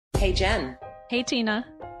Hey, Jen. Hey, Tina.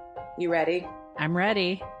 You ready? I'm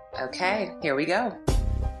ready. Okay, here we go.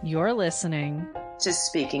 You're listening to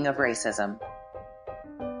Speaking of Racism.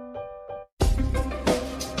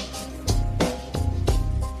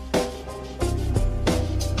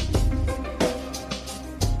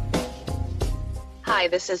 Hi,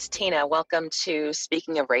 this is Tina. Welcome to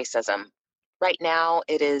Speaking of Racism. Right now,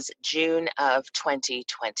 it is June of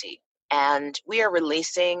 2020, and we are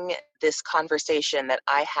releasing this conversation that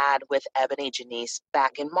I had with Ebony Janice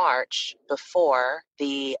back in March before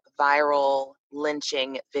the viral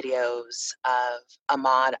lynching videos of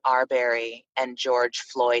Ahmaud Arbery and George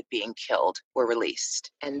Floyd being killed were released.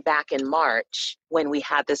 And back in March, when we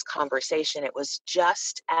had this conversation, it was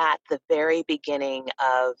just at the very beginning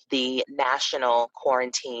of the national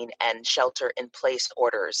quarantine and shelter-in-place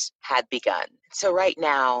orders had begun. So right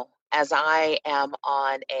now, as I am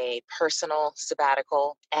on a personal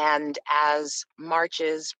sabbatical and as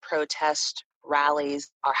marches, protests, rallies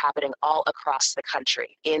are happening all across the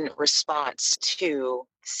country in response to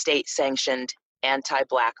state-sanctioned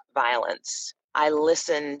anti-Black violence, I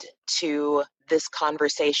listened to this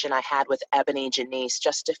conversation I had with Ebony Janice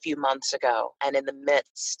just a few months ago, and in the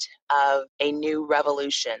midst of a new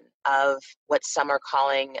revolution of what some are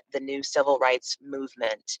calling the new civil rights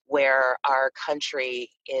movement, where our country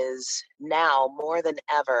is now more than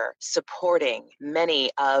ever supporting many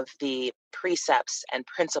of the precepts and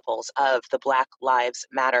principles of the Black Lives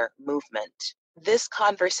Matter movement. This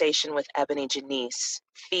conversation with Ebony Janice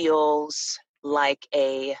feels like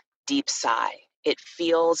a deep sigh. It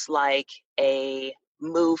feels like a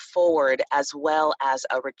move forward as well as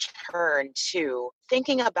a return to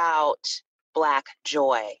thinking about Black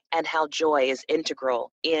joy and how joy is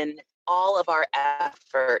integral in all of our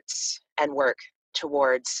efforts and work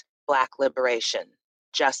towards Black liberation,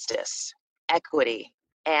 justice, equity,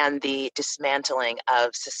 and the dismantling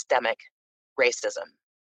of systemic racism.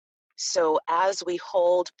 So as we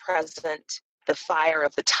hold present the fire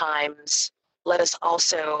of the times, let us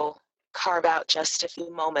also carve out just a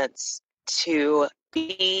few moments to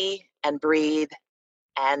be and breathe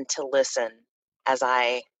and to listen as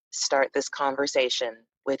I start this conversation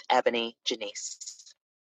with Ebony Janice.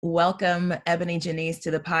 Welcome, Ebony Janice,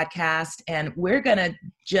 to the podcast. And we're going to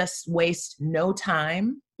just waste no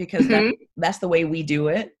time because that's the way we do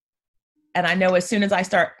it. And I know as soon as I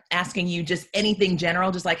start asking you just anything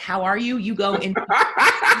general, just like, how are you? You go into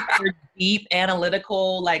super deep,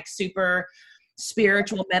 analytical, like super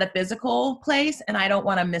spiritual, metaphysical place. And I don't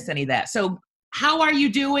want to miss any of that. So how are you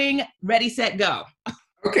doing? Ready, set, go.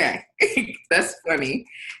 Okay. That's funny.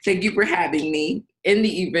 Thank you for having me. In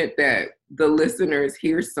the event that the listeners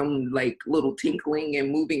hear some like little tinkling and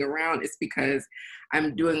moving around, it's because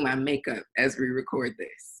I'm doing my makeup as we record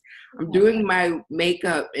this. I'm doing my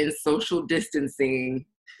makeup in social distancing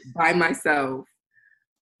by myself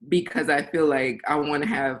because I feel like I want to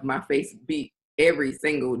have my face beat every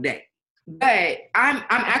single day. But I'm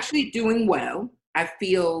actually doing well. I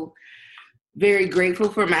feel very grateful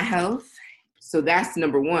for my health. So that's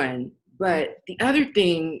number one. But the other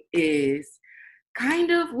thing is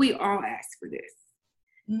kind of we all asked for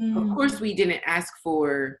this. Of course, we didn't ask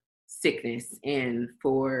for sickness and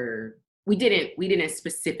we didn't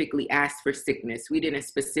specifically ask for sickness. We didn't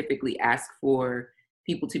specifically ask for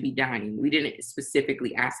people to be dying. We didn't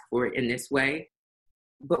specifically ask for it in this way,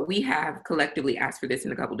 but we have collectively asked for this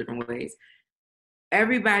in a couple different ways.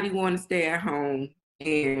 Everybody want to stay at home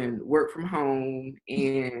and work from home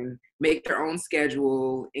and make their own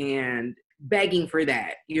schedule and begging for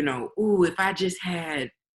that, ooh, if I just had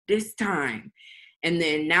this time. And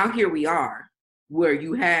then now here we are where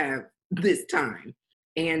you have this time.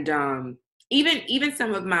 And even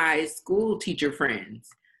some of my school teacher friends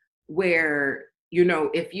where,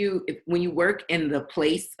 when you work in the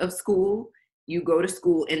place of school, you go to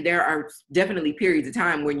school and there are definitely periods of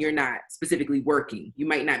time when you're not specifically working. You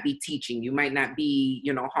might not be teaching. You might not be,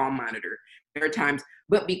 hall monitor. There are times,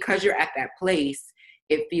 but because you're at that place,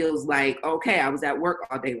 it feels like, okay, I was at work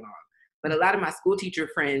all day long. But a lot of my school teacher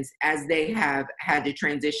friends, as they have had to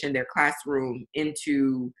transition their classroom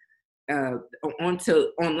onto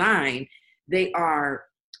online, they are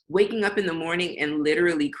waking up in the morning and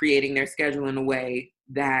literally creating their schedule in a way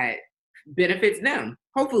that benefits them.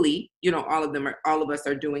 Hopefully, all of us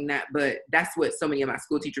are doing that, but that's what so many of my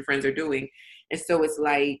school teacher friends are doing. And so it's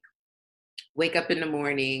like, wake up in the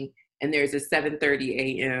morning and there's a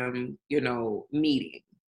 7:30 a.m., meeting,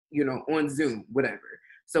 on Zoom, whatever.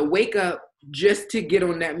 So wake up just to get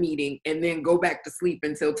on that meeting and then go back to sleep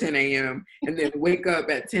until 10 a.m. and then wake up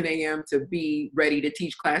at 10 a.m. to be ready to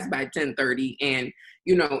teach class by 10:30. And,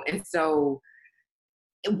 and so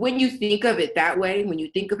when you think of it that way, when you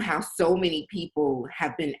think of how so many people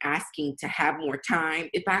have been asking to have more time,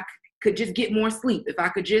 if I could just get more sleep, if I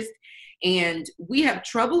could just, and we have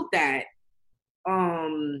troubled that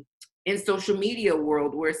in social media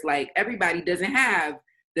world where it's like everybody doesn't have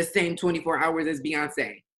the same 24 hours as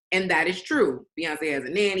Beyonce. And that is true. Beyonce has a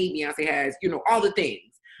nanny, Beyonce has, all the things.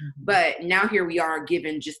 But now here we are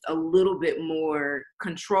given just a little bit more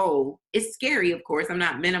control. It's scary, of course. I'm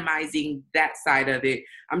not minimizing that side of it.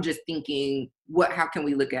 I'm just thinking, how can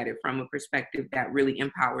we look at it from a perspective that really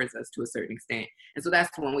empowers us to a certain extent? And so that's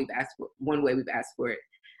one way we've asked for it.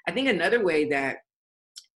 I think another way that,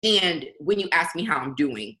 and when you ask me how I'm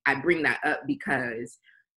doing, I bring that up because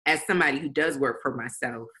as somebody who does work for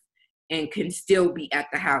myself and can still be at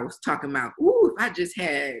the house talking about, ooh, if I just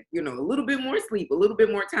had, a little bit more sleep, a little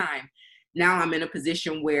bit more time. Now I'm in a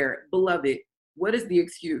position where, beloved, what is the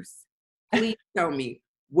excuse? Please tell me,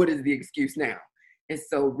 what is the excuse now? And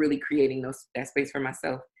so really creating that space for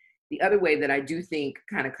myself. The other way that I do think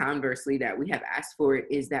kind of conversely that we have asked for it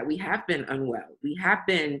is that we have been unwell. We have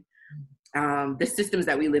been, the systems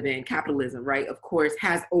that we live in, capitalism, right, of course,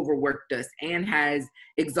 has overworked us and has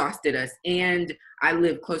exhausted us. And I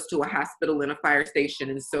live close to a hospital and a fire station.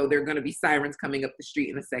 And so there are going to be sirens coming up the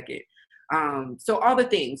street in a second. So all the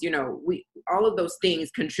things, all of those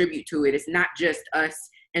things contribute to it. It's not just us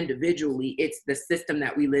individually. It's the system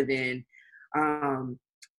that we live in,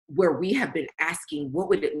 where we have been asking, what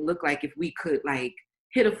would it look like if we could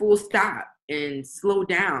hit a full stop and slow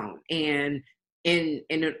down and in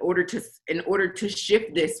order to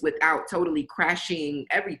shift this without totally crashing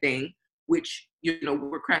everything, which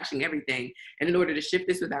we're crashing everything, and in order to shift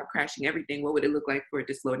this without crashing everything, what would it look like for it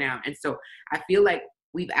to slow down? And so I feel like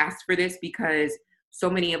we've asked for this because so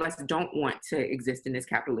many of us don't want to exist in this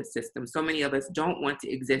capitalist system. So many of us don't want to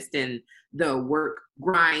exist in the work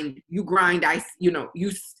grind. You grind,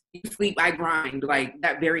 you sleep, I grind, like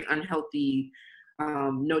that very unhealthy.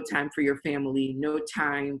 No time for your family, no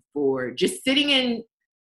time for just sitting in,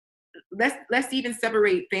 let's even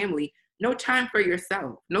separate family, no time for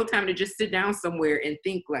yourself, no time to just sit down somewhere and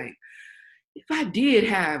think if I did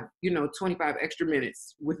have, 25 extra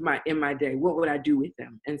minutes in my day, what would I do with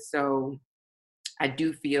them? And so I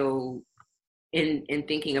do feel in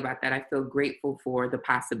thinking about that, I feel grateful for the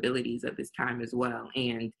possibilities of this time as well.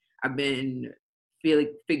 And I've been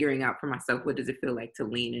figuring out for myself, what does it feel like to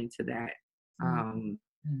lean into that?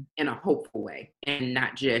 In a hopeful way and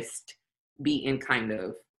not just be in kind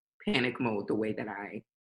of panic mode the way that I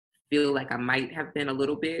feel like I might have been a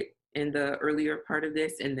little bit in the earlier part of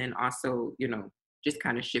this. And then also, just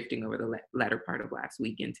kind of shifting over the latter part of last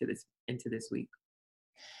week into this week.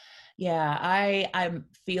 Yeah, I'm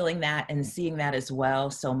feeling that and seeing that as well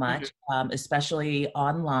so much, especially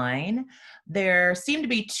online. There seem to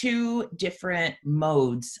be two different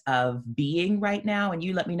modes of being right now, and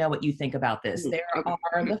you let me know what you think about this. There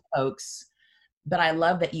are the folks, but I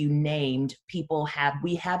love that you named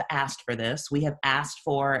we have asked for this. We have asked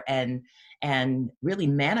for and really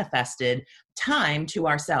manifested time to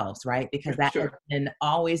ourselves, right? Because that has been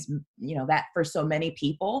always, that for so many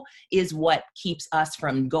people is what keeps us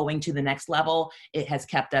from going to the next level. It has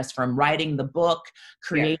kept us from writing the book,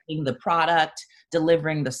 creating the product,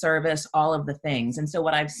 delivering the service, all of the things. And so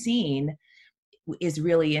what I've seen is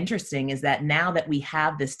really interesting is that now that we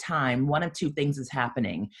have this time, one of two things is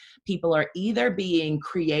happening. People are either being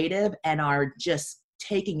creative and are just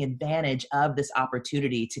taking advantage of this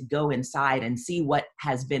opportunity to go inside and see what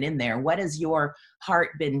has been in there. What has your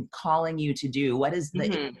heart been calling you to do? What has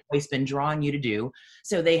the voice been drawing you to do?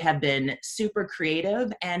 So they have been super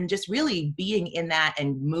creative and just really being in that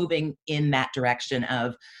and moving in that direction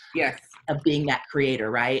of being that creator,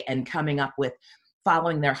 right? And coming up with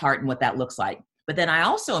following their heart and what that looks like. But then I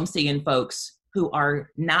also am seeing folks who are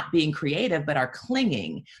not being creative, but are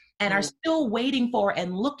clinging and are still waiting for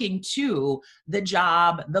and looking to the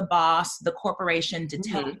job, the boss, the corporation to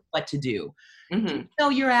tell you what to do. So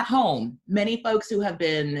you're at home. Many folks who have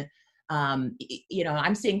been, I'm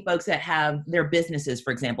seeing folks that have their businesses,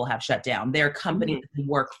 for example, have shut down, their company that they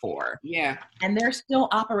work for. Yeah. And they're still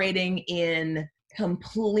operating in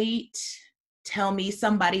complete,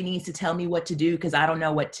 somebody needs to tell me what to do because I don't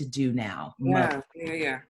know what to do now.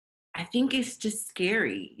 Yeah. I think it's just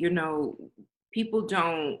scary. People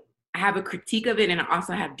don't have a critique of it, and I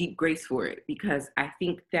also have deep grace for it because I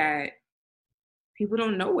think that people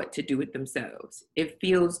don't know what to do with themselves. It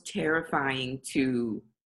feels terrifying to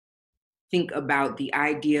think about the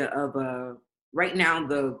idea of right now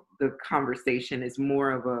the conversation is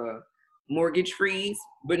more of a mortgage freeze,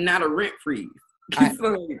 but not a rent freeze. It's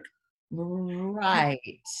like, Right.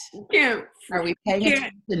 You can't, Are we paying you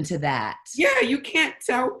can't, attention to that? yeah, you can't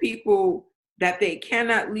tell people that they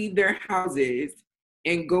cannot leave their houses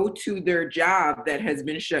and go to their job that has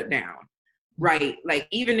been shut down, right? Like,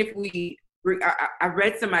 even if I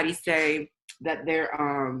read somebody say that the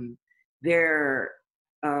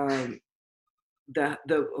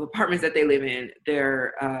apartments that they live in,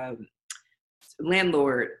 their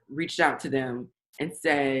landlord reached out to them and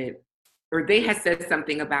said, or they had said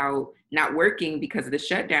something about not working because of the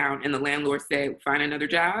shutdown, and the landlord said, find another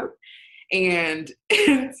job. And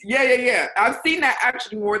yeah. I've seen that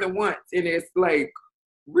actually more than once, and it's like,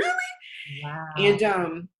 really? Wow.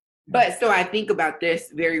 And but so I think about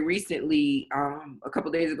this very recently. A couple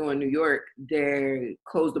of days ago in New York, they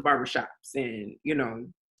closed the barbershops and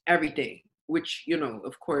everything, which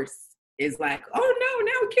of course is like, oh no,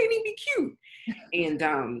 now it can't even be cute.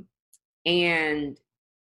 And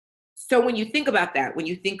so when you think about that, when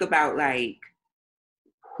you think about like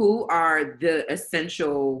who are the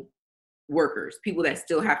essential workers, people that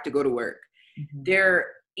still have to go to work, they're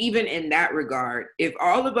even in that regard, if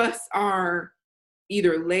all of us are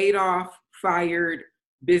either laid off, fired,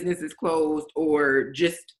 businesses closed, or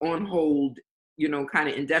just on hold, kind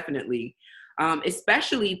of indefinitely,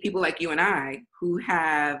 especially people like you and I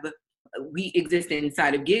we exist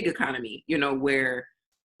inside of gig economy, where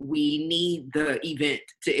we need the event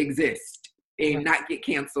to exist and not get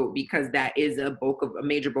canceled, because that is a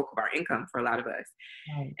major bulk of our income for a lot of us.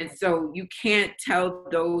 Right. And so you can't tell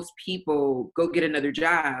those people, go get another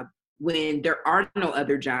job, when there are no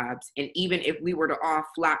other jobs. And even if we were to all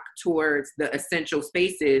flock towards the essential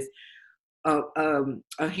spaces,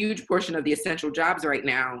 a huge portion of the essential jobs right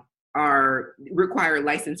now require a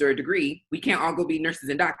license or a degree. We can't all go be nurses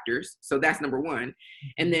and doctors. So that's number one.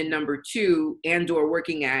 And then number two, or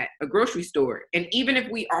working at a grocery store. And even if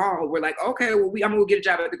we all were like, okay, well, I'm gonna go get a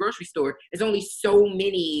job at the grocery store, there's only so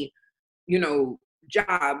many,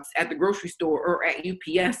 jobs at the grocery store or at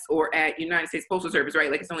UPS or at United States Postal Service, right?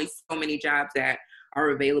 Like, it's only so many jobs that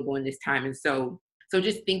are available in this time. And so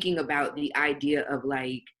just thinking about the idea of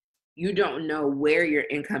like, you don't know where your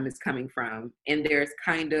income is coming from, and there's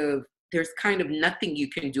kind of nothing you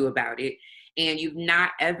can do about it, and you've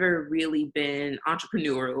not ever really been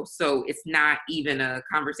entrepreneurial. So it's not even a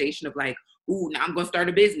conversation of like, ooh, now I'm gonna start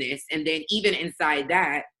a business. And then even inside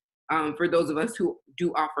that, for those of us who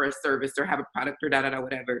do offer a service or have a product or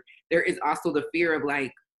whatever, there is also the fear of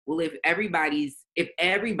like, well, if everybody's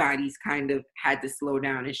kind of had to slow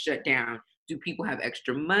down and shut down, do people have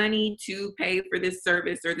extra money to pay for this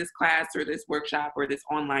service or this class or this workshop or this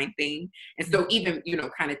online thing? And so even,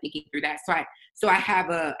 kind of thinking through that. So I have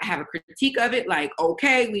a critique of it. Like,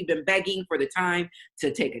 okay, we've been begging for the time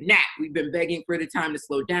to take a nap. We've been begging for the time to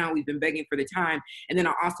slow down. We've been begging for the time. And then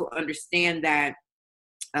I also understand that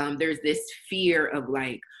there's this fear of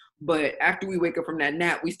like, but after we wake up from that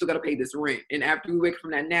nap, we still got to pay this rent. And after we wake up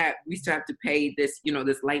from that nap, we still have to pay this,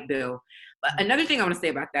 this light bill. But another thing I want to say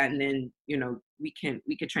about that, and then, we can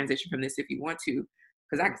transition from this if you want to,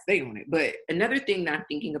 because I can stay on it. But another thing that I'm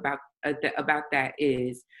thinking about that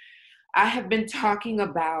is, I have been talking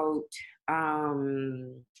about,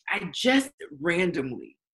 I just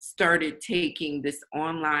randomly started taking this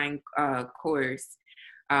online course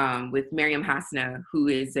with Miriam Hasna, who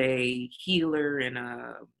is a healer and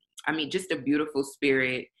just a beautiful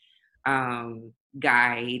spirit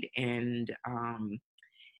guide. And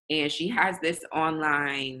she has this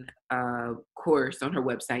online course on her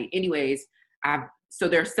website. Anyways, so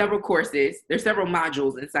there are several courses, there's several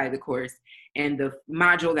modules inside the course. And the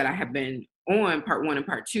module that I have been on, part 1 and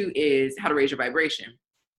part 2, is how to raise your vibration.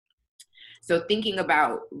 So thinking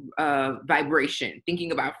about vibration,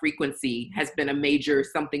 thinking about frequency has been a major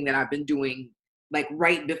something that I've been doing like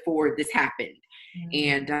right before this happened.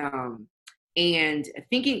 And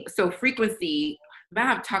thinking, so frequency,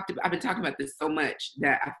 I've been talking about this so much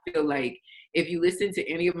that I feel like if you listen to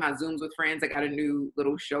any of my Zooms with friends, I got a new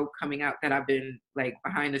little show coming out that I've been like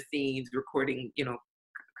behind the scenes recording,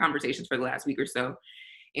 conversations for the last week or so.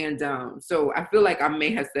 And so I feel like I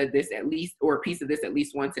may have said this at least, or a piece of this at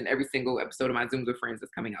least once in every single episode of my Zooms with friends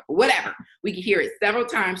that's coming up. But whatever, we can hear it several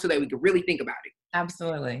times so that we can really think about it.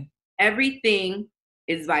 Absolutely. Everything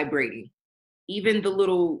is vibrating. Even the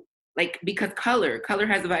little, like, because color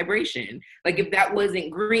has a vibration. Like if that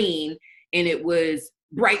wasn't green and it was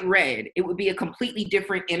bright red, it would be a completely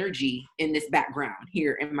different energy in this background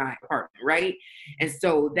here in my apartment, right? And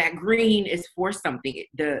so that green is for something.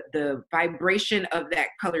 The vibration of that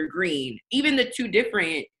color green, even the two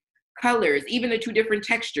different colors, even the two different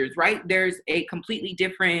textures, right? There's a completely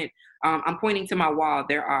different, I'm pointing to my wall.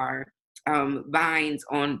 There are vines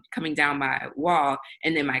on coming down my wall,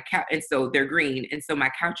 and then my couch, and so they're green, and so my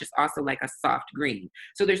couch is also like a soft green.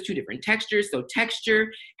 So there's two different textures. So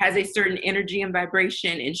texture has a certain energy and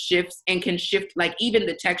vibration and shifts, and can shift, like even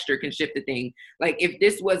the texture can shift the thing. Like if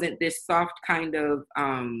this wasn't this soft kind of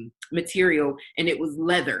material and it was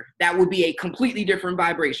leather, that would be a completely different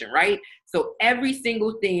vibration, right? So every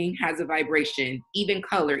single thing has a vibration, even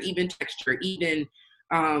color, even texture, even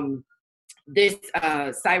this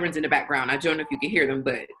sirens in the background. I don't know if you can hear them,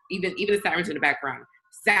 but even the sirens in the background,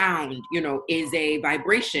 sound, is a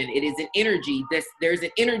vibration. It is an energy. There's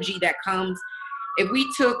an energy that comes. If we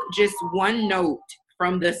took just one note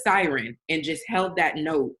from the siren and just held that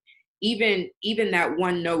note, even that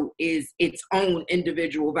one note is its own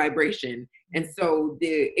individual vibration. And so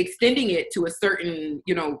the extending it to a certain,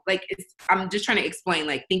 I'm just trying to explain,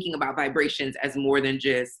 like thinking about vibrations as more than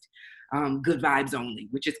just good vibes only,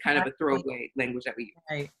 which is kind of a throwaway language that we use.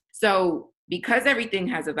 Right. So because everything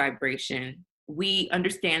has a vibration, we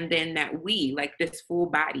understand then that we, like this full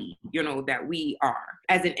body, that we are.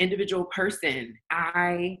 As an individual person,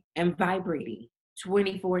 I am vibrating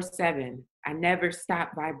 24/7. I never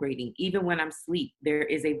stop vibrating. Even when I'm asleep, there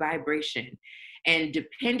is a vibration. And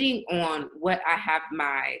depending on what I have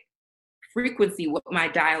my frequency, what my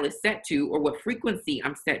dial is set to, or what frequency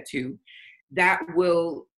I'm set to, that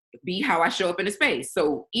will be how I show up in a space.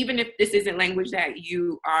 So even if this isn't language that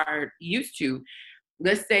you are used to,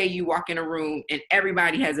 let's say you walk in a room and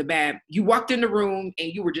everybody has you walked in the room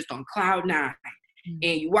and you were just on cloud 9,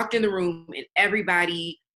 and you walked in the room and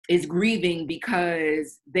everybody is grieving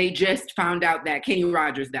because they just found out that Kenny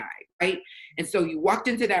Rogers died, right? And so you walked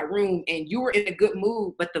into that room and you were in a good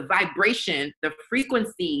mood, but the vibration, the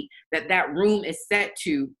frequency that room is set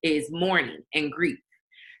to is mourning and grief.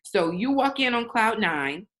 So you walk in on cloud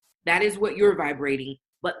 9, that is what you're vibrating,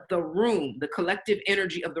 but the room, the collective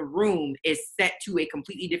energy of the room is set to a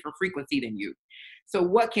completely different frequency than you. So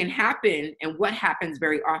what can happen, and what happens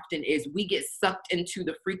very often, is we get sucked into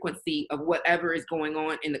the frequency of whatever is going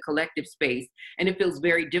on in the collective space. And it feels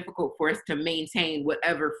very difficult for us to maintain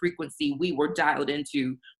whatever frequency we were dialed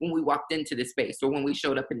into when we walked into the space or when we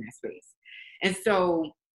showed up in that space. And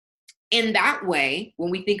so in that way,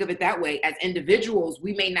 when we think of it that way, as individuals,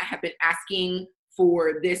 we may not have been asking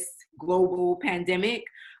for this global pandemic,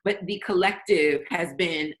 but the collective has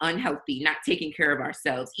been unhealthy, not taking care of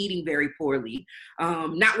ourselves, eating very poorly,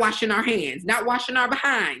 not washing our hands, not washing our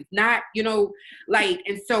behinds, not,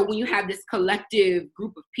 and so when you have this collective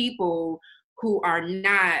group of people who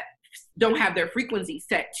don't have their frequency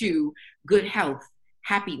set to good health,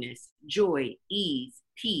 happiness, joy, ease,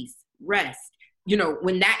 peace, rest,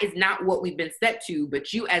 when that is not what we've been set to,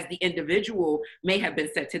 but you as the individual may have been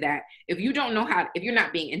set to that. If you don't know if you're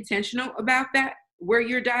not being intentional about that, where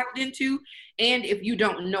you're dialed into, and if you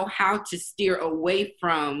don't know how to steer away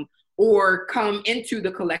from or come into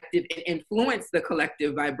the collective and influence the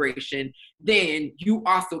collective vibration, then you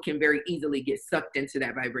also can very easily get sucked into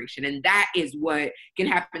that vibration. And that is what can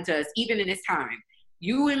happen to us even in this time.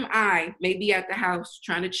 You and I may be at the house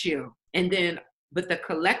trying to chill, but the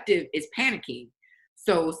collective is panicking.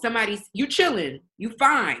 So you chilling, you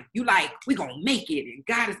fine, you like, we gonna make it, and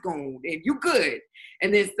God is gonna, and you good.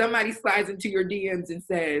 And then somebody slides into your DMs and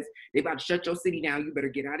says, they about to shut your city down, you better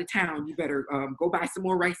get out of town, you better go buy some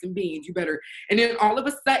more rice and beans, and then all of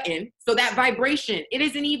a sudden, so that vibration, it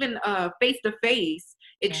isn't even a face-to-face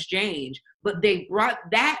exchange, but they brought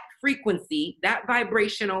that frequency, that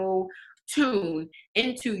vibrational tune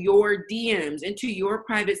into your DMs, into your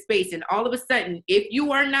private space. And all of a sudden, if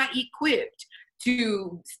you are not equipped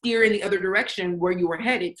to steer in the other direction where you are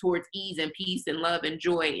headed towards ease and peace and love and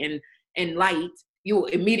joy and light, you will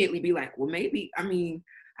immediately be like, well, maybe,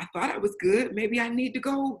 I thought I was good. Maybe I need to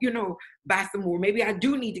go, buy some more. Maybe I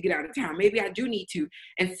do need to get out of town. Maybe I do need to.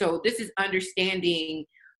 And so this is understanding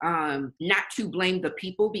not to blame the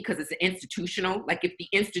people because it's institutional. Like if the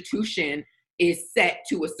institution is set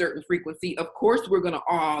to a certain frequency, of course we're going to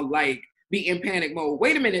all be in panic mode.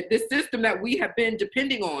 Wait a minute, this system that we have been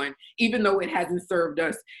depending on, even though it hasn't served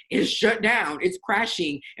us, is shut down, it's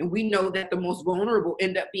crashing, and we know that the most vulnerable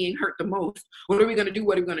end up being hurt the most. What are we gonna do?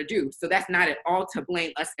 What are we gonna do? So that's not at all to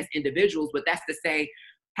blame us as individuals, but that's to say,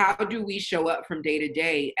 how do we show up from day to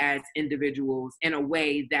day as individuals in a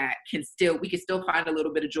way that we can still find a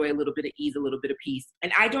little bit of joy, a little bit of ease, a little bit of peace.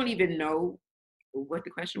 And I don't even know what the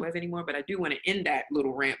question was anymore, but I do want to end that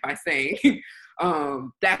little rant by saying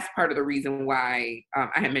that's part of the reason why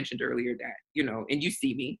I had mentioned earlier that, and you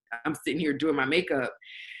see me, I'm sitting here doing my makeup.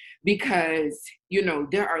 because, you know,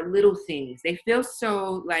 there are little things. They feel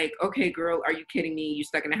so like, okay, girl, are you kidding me? You're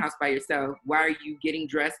stuck in the house by yourself. Why are you getting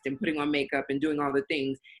dressed and putting on makeup and doing all the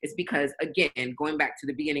things? It's because, again, going back to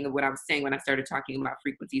the beginning of what I was saying when I started talking about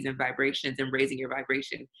frequencies and vibrations and raising your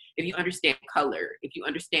vibration, if you understand color, if you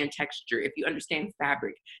understand texture, if you understand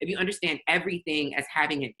fabric, if you understand everything as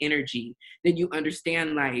having an energy, then you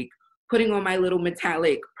understand, like, putting on my little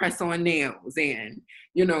metallic press-on nails and,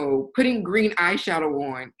 you know, putting green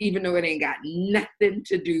eyeshadow on, even though it ain't got nothing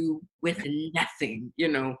to do with nothing, you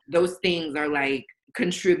know, those things are like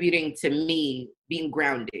contributing to me being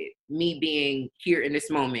grounded, me being here in this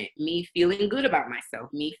moment, me feeling good about myself,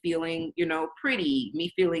 me feeling, you know, pretty,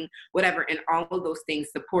 me feeling whatever. And all of those things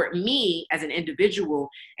support me as an individual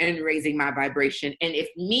and raising my vibration. And if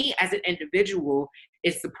me as an individual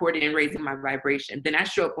is supported in raising my vibration, then I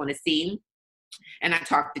show up on a scene and I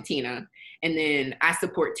talk to Tina, and then I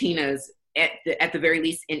support Tina's at the very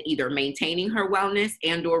least in either maintaining her wellness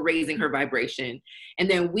and or raising her vibration. And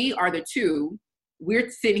then we are the two. We're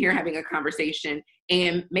sitting here having a conversation,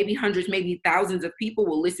 and maybe hundreds, maybe thousands of people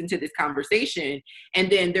will listen to this conversation. And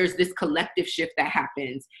then there's this collective shift that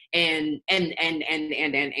happens, and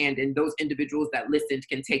those individuals that listened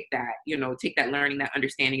can take that, you know, take that learning, that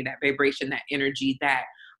understanding, that vibration, that energy, that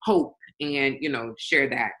hope, and, you know, share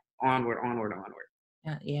that onward.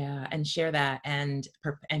 Yeah, and share that and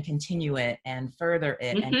continue it and further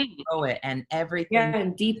it and grow it and everything. Yeah,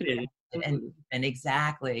 and deepen it. And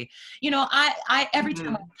exactly, you know, I every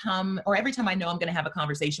time I come, or every time I know I'm going to have a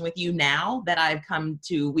conversation with you, now that I've come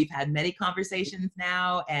to, we've had many conversations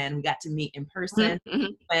now, and we got to meet in person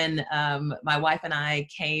when my wife and I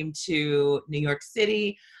came to New York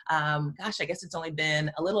City. Gosh, I guess it's only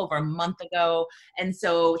been a little over a month ago, and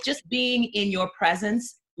so just being in your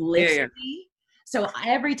presence lifts me. So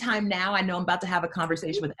every time now I know I'm about to have a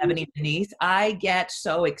conversation with Ebony Denise, I get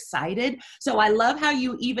so excited. So I love how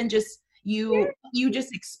you even just, you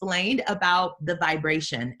just explained about the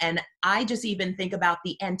vibration. And I just even think about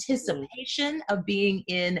the anticipation of being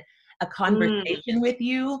in a conversation with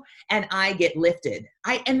you, and I get lifted.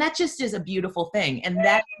 And that just is a beautiful thing. And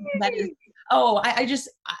that is,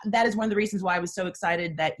 that is one of the reasons why I was so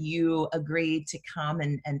excited that you agreed to come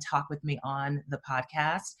and talk with me on the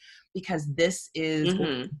podcast, because this is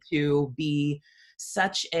going to be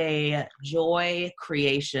such a joy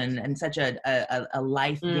creation and such a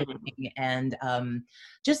life giving and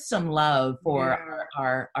just some love for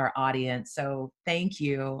our audience. So thank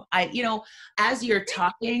you. As you're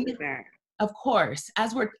talking, of course,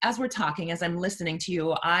 as we're talking, as I'm listening to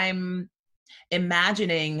you, I'm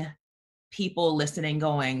imagining people listening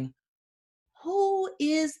going, who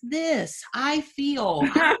is this? I feel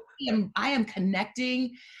I am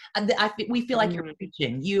connecting. We feel like you're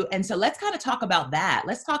preaching you. And so let's kind of talk about that.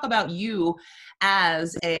 Let's talk about you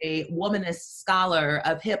as a womanist scholar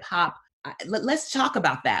of hip hop. Let's talk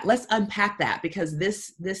about that. Let's unpack that, because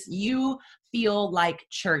this you feel like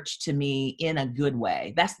church to me in a good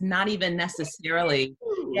way. That's not even necessarily.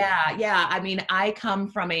 Yeah. I mean, I come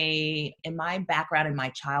from in my background, in my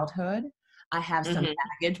childhood, I have some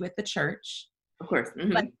baggage with the church. Of course.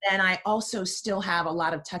 But then I also still have a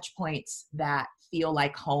lot of touch points that feel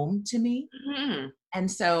like home to me.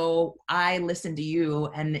 And so I listen to you,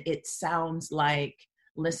 and it sounds like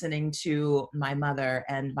listening to my mother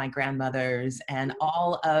and my grandmothers and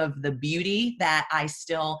all of the beauty that I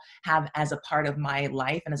still have as a part of my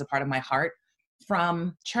life and as a part of my heart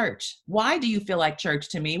from church. Why do you feel like church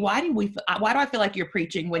to me? Why do I feel like you're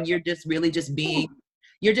preaching when you're just really just being,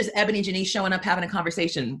 you're just Ebony Janice showing up, having a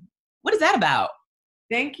conversation? What is that about?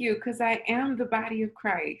 Thank you, because I am the body of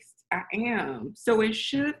Christ. I am. So it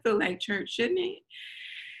should feel like church, shouldn't it?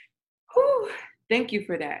 Whew. Thank you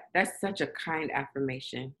for that. That's such a kind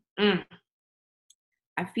affirmation. I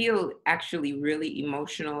feel actually really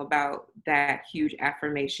emotional about that huge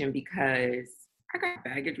affirmation, because I got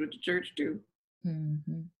baggage with the church too.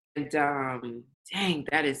 And dang,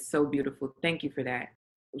 that is so beautiful. Thank you for that.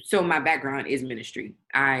 So my background is ministry.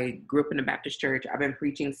 I grew up in a Baptist church. I've been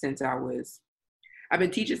teaching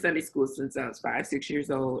Sunday school since I was 5, 6 years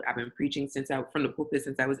old. I've been preaching from the pulpit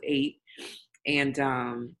since I was 8. And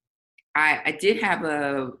I did have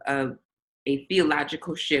a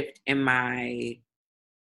theological shift in my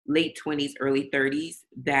late 20s, early 30s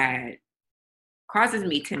that causes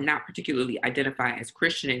me to not particularly identify as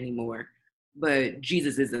Christian anymore, but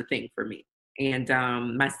Jesus is a thing for me. And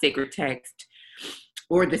my sacred text,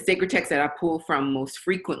 or the sacred text that I pull from most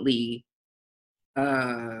frequently,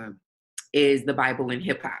 is the Bible and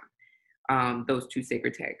hip hop, those two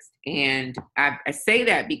sacred texts. And I say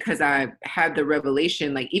that because I had the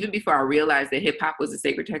revelation, like even before I realized that hip hop was the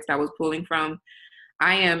sacred text I was pulling from,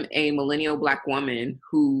 I am a millennial Black woman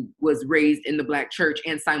who was raised in the Black church,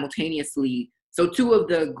 and simultaneously, so two of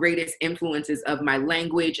the greatest influences of my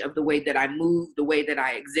language, of the way that I move, the way that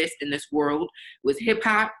I exist in this world, was hip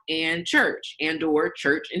hop and church, or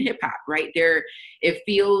church and hip hop. Right there, it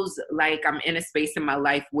feels like I'm in a space in my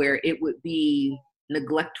life where it would be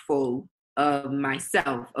neglectful of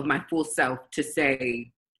myself, of my full self, to say,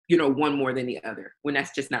 one more than the other, when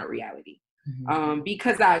that's just not reality. Mm-hmm.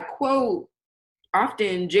 Because I quote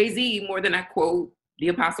often Jay-Z more than I quote the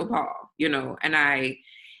Apostle Paul,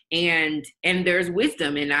 and there's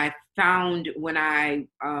wisdom. And I found when I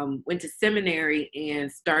went to seminary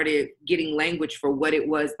and started getting language for what it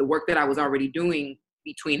was, the work that I was already doing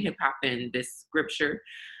between hip hop and this scripture,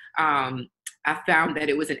 I found that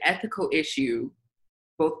it was an ethical issue,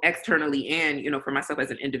 both externally and, for myself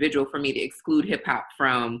as an individual, for me to exclude hip hop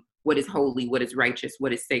from what is holy, what is righteous,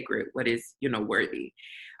 what is sacred, what is, worthy.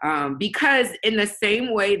 Because in the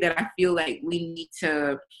same way that I feel like we need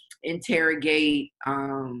to interrogate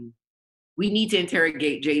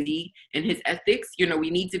Jay-Z and his ethics, we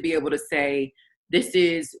need to be able to say, this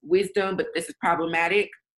is wisdom, but this is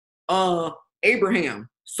problematic. Abraham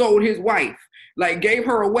sold his wife, gave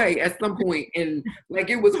her away at some point, and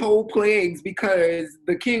it was whole plagues because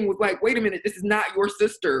the king was like, wait a minute, this is not your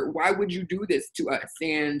sister. Why would you do this to us?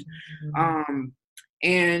 And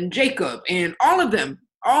Jacob and all of them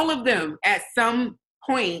at some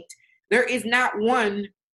point, there is not one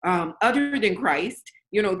other than Christ.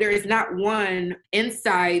 There is not one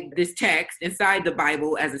inside this text, inside the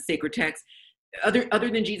Bible as a sacred text, other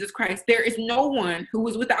than Jesus Christ. There is no one who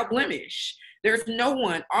was without blemish. There's no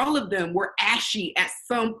one. All of them were ashy at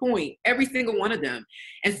some point, every single one of them.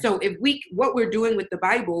 And so what we're doing with the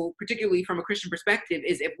Bible, particularly from a Christian perspective,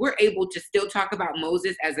 is if we're able to still talk about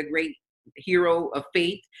Moses as a great hero of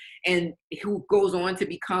faith, and who goes on to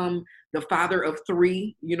become the father of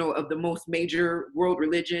three, of the most major world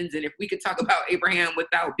religions. And if we could talk about Abraham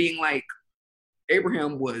without being like,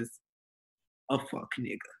 Abraham was a fuck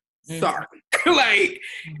nigga. Sorry.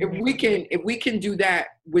 If we can do that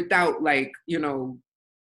without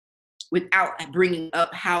without bringing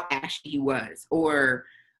up how ashy he was, or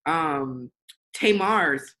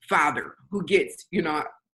Tamar's father, who gets,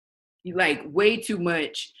 way too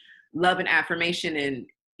much love and affirmation. And,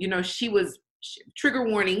 she was, trigger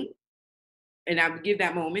warning, and I would give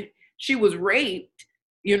that moment, she was raped,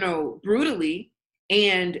 brutally.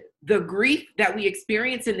 And the grief that we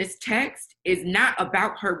experience in this text is not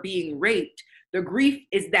about her being raped. The grief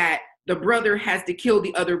is that the brother has to kill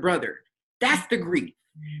the other brother. That's the grief.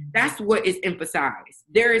 That's what is emphasized.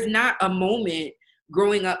 There is not a moment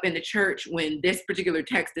growing up in the church when this particular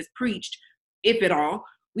text is preached, if at all.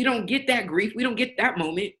 We don't get that grief. We don't get that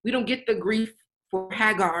moment. We don't get the grief for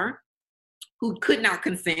Hagar, who could not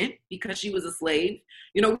consent because she was a slave.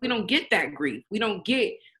 We don't get that grief.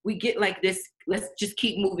 We get like this, let's just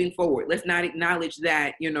keep moving forward. Let's not acknowledge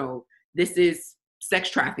that, this is sex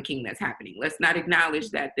trafficking that's happening. Let's not acknowledge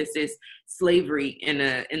that this is slavery in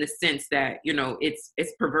the sense that,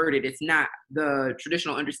 it's perverted. It's not the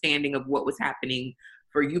traditional understanding of what was happening.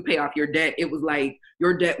 For you pay off your debt, it was like,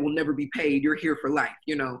 your debt will never be paid. You're here for life,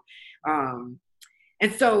 And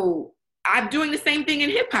so I'm doing the same thing in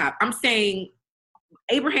hip hop. I'm saying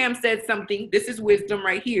Abraham said something, this is wisdom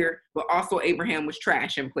right here, but also Abraham was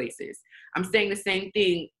trash in places. I'm saying the same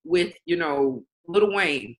thing with, Lil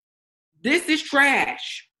Wayne. This is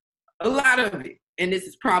trash, a lot of it. And this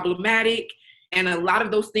is problematic. And a lot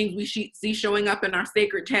of those things we see showing up in our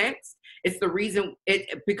sacred text, it's the reason,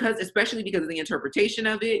 especially because of the interpretation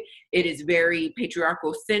of it, it is very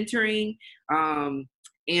patriarchal centering. And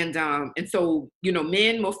so,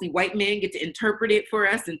 men, mostly white men, get to interpret it for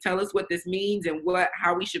us and tell us what this means and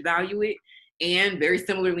how we should value it. And very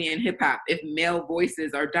similarly in hip hop, if male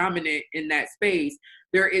voices are dominant in that space,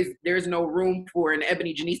 there's no room for an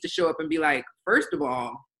Ebony Janice to show up and be like, first of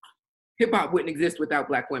all, hip hop wouldn't exist without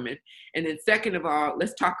Black women. And then second of all,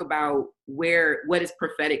 let's talk about what is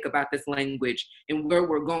prophetic about this language and where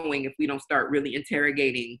we're going if we don't start really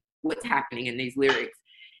interrogating what's happening in these lyrics.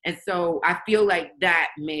 And so I feel like that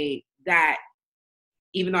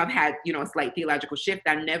even though I've had, a slight theological shift,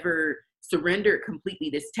 I never surrendered completely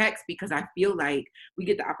this text, because I feel like we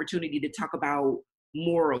get the opportunity to talk about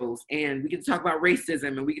morals, and we get to talk about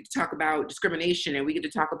racism, and we get to talk about discrimination, and we get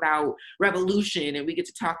to talk about revolution, and we get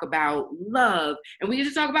to talk about love, and we get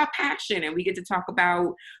to talk about passion, and we get to talk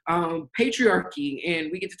about patriarchy, and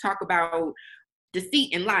we get to talk about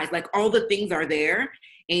deceit and lies. Like, all the things are there.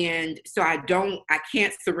 And so I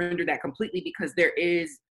can't surrender that completely, because there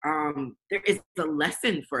is there is a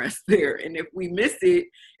lesson for us there. And if we miss it,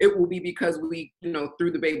 it will be because we,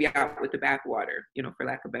 threw the baby out with the bathwater, for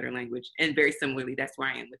lack of better language. And very similarly, that's where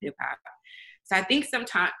I am with hip hop. So I think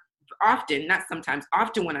often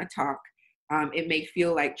when I talk, it may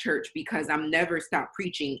feel like church because I'm never stopped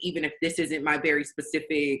preaching, even if this isn't my very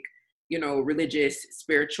specific, religious,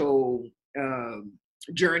 spiritual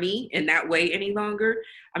journey in that way any longer.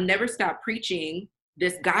 I'm never stopped preaching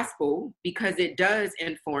this gospel because it does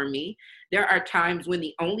inform me. There are times when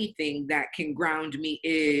the only thing that can ground me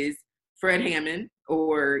is Fred Hammond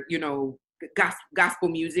or, gospel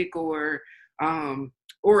music or a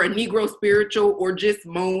Negro spiritual or just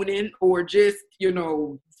moaning or just,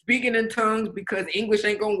 speaking in tongues because English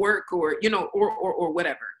ain't gonna work or, or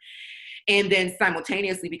whatever. And then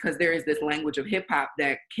simultaneously, because there is this language of hip hop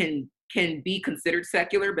that can be considered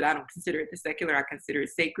secular, but I don't consider it the secular, I consider it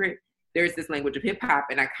sacred. There's this language of hip hop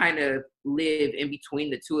and I kind of live in between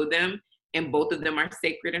the two of them. And both of them are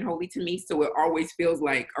sacred and holy to me. So it always feels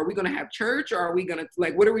like, are we going to have church or are we going to,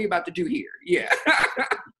 what are we about to do here? Yeah.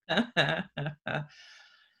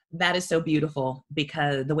 That is so beautiful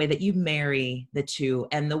because the way that you marry the two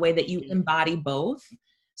and the way that you embody both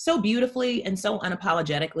so beautifully and so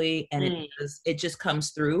unapologetically. And it just comes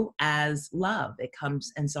through as love. It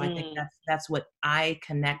comes. And so I think that's what I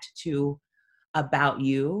connect to about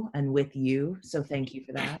you and with you. So thank you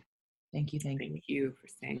for that. Thank you. Thank you for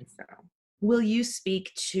saying so. Will you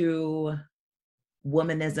speak to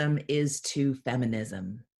womanism is to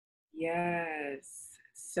feminism? Yes.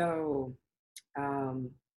 So,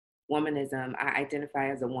 womanism, I identify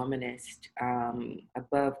as a womanist,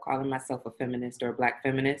 above calling myself a feminist or a Black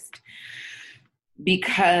feminist,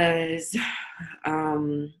 because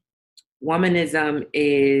womanism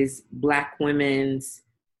is Black women's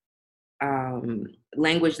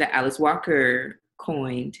language that Alice Walker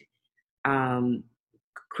coined,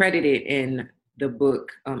 credited in the book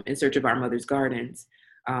In Search of Our Mother's Gardens.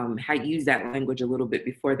 I used that language a little bit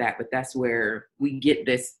before that, but that's where we get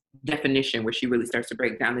this definition where she really starts to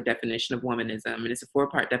break down the definition of womanism. And it's a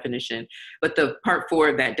 4-part definition, but the part 4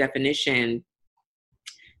 of that definition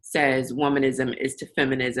says womanism is to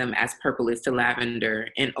feminism as purple is to lavender.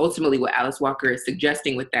 And ultimately what Alice Walker is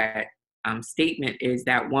suggesting with that statement is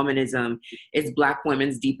that womanism is Black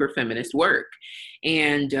women's deeper feminist work.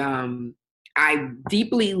 And I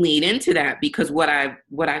deeply lean into that because what I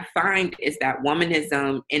find is that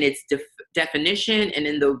womanism in its definition and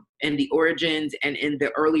in the origins and in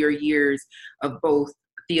the earlier years of both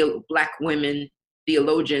Black women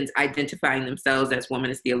theologians identifying themselves as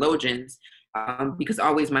womanist theologians, because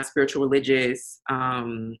always my spiritual religious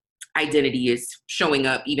identity is showing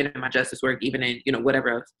up even in my justice work, even in, whatever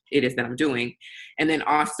else it is that I'm doing. And then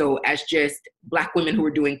also as just Black women who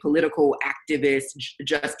are doing political activist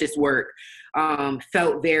justice work,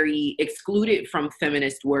 felt very excluded from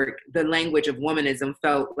feminist work. The language of womanism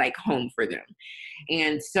felt like home for them.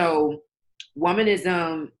 And so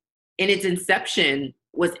womanism in its inception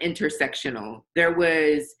was intersectional.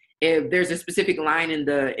 There's a specific line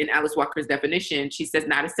in Alice Walker's definition. She says,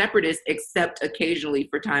 not a separatist, except occasionally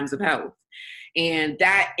for times of health. And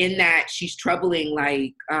in that she's troubling,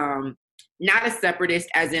 not a separatist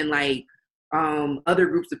as in other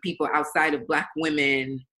groups of people outside of Black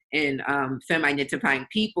women and femme-identifying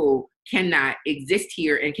people cannot exist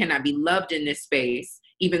here and cannot be loved in this space,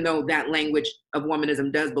 even though that language of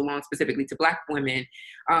womanism does belong specifically to Black women,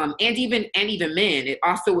 and even men. It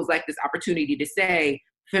also was like this opportunity to say,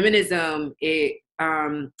 feminism, it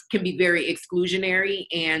can be very exclusionary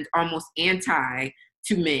and almost anti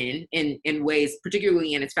to men in ways,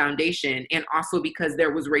 particularly in its foundation, and also because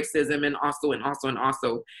there was racism and also.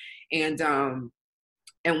 And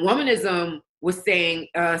womanism was saying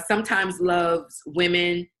sometimes loves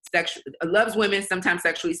women, sometimes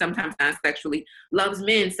sexually, sometimes non-sexually, loves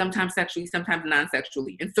men, sometimes sexually, sometimes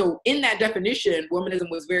non-sexually. And so in that definition, womanism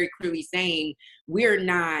was very clearly saying we're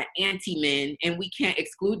not anti-men and we can't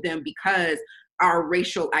exclude them because our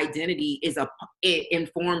racial identity it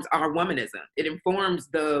informs our womanism. It informs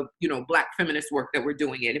the, Black feminist work that we're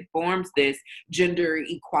doing. It informs this gender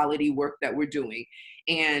equality work that we're doing.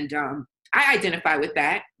 And I identify with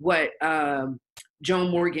that. What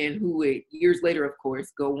Joan Morgan, who would years later, of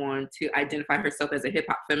course, go on to identify herself as a hip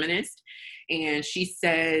hop feminist. And she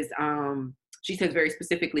says very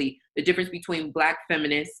specifically, the difference between Black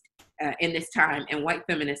feminists in this time and white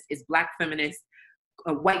feminists is white feminists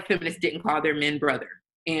didn't call their men brother.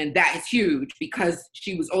 And that is huge because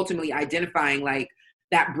she was ultimately identifying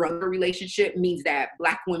that brother relationship means that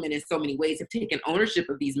Black women in so many ways have taken ownership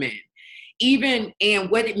of these men. And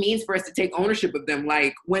what it means for us to take ownership of them,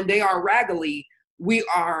 when they are raggedy, we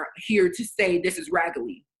are here to say this is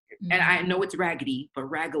raggedy. And I know it's raggedy, but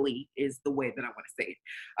raggedy is the way that I want to say it.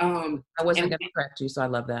 I wasn't going to correct you, so I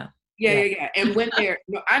love that. Yeah. And when they're,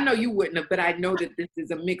 I know you wouldn't have, but I know that this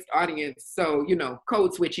is a mixed audience. So,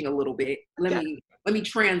 code switching a little bit. Let me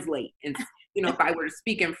translate. And, if I were to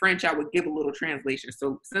speak in French, I would give a little translation.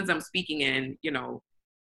 So since I'm speaking in,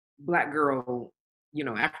 Black girl,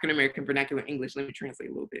 African-American vernacular English, let me translate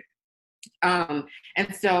a little bit.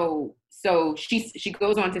 And so she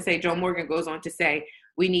goes on to say, Joan Morgan goes on to say,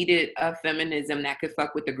 we needed a feminism that could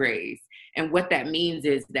fuck with the grays. And what that means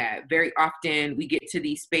is that very often we get to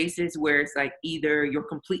these spaces where it's like either you're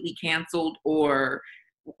completely canceled or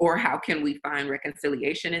how can we find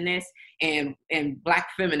reconciliation in this? And Black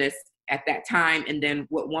feminists at that time, and then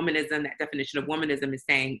what womanism, that definition of womanism is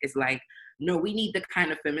saying is like, no, we need the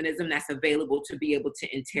kind of feminism that's available to be able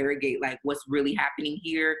to interrogate like what's really happening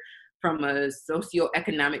here from a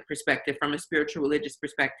socioeconomic perspective, from a spiritual religious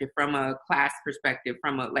perspective, from a class perspective,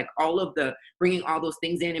 from a like all of the bringing all those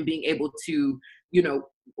things in and being able to,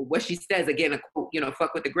 what she says again, a quote,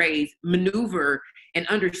 fuck with the grays, maneuver and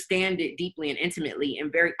understand it deeply and intimately.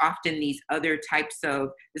 And very often these other types of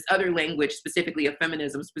this other language, specifically of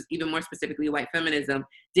feminism, even more specifically white feminism,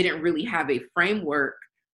 didn't really have a framework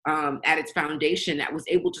at its foundation that was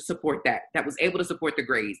able to support that was able to support the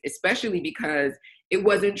grays, especially because it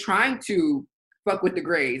wasn't trying to fuck with the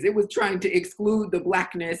grays. It was trying to exclude the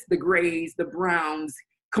Blackness, the grays, the browns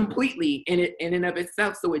completely in and of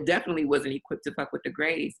itself. So it definitely wasn't equipped to fuck with the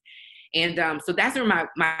grays. And so that's where my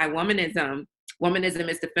womanism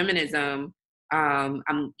is the feminism. I'm,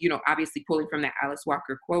 obviously pulling from that Alice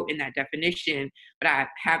Walker quote in that definition, but I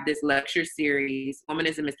have this lecture series,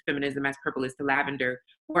 Womanism is to Feminism as Purple is to Lavender,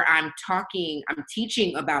 where I'm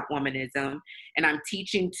teaching about womanism, and I'm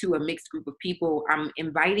teaching to a mixed group of people. I'm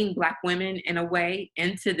inviting Black women in a way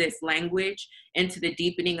into this language, into the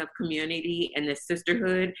deepening of community and the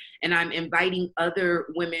sisterhood. And I'm inviting other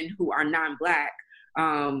women who are non-Black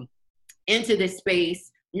into this space,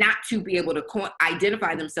 not to be able to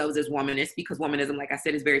identify themselves as womanists, because womanism, like I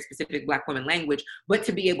said, is very specific Black women language, but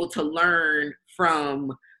to be able to learn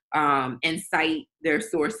from and cite their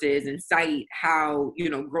sources and cite how,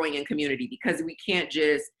 growing in community, because we can't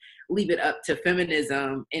just leave it up to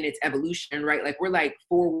feminism in its evolution, right? Like we're like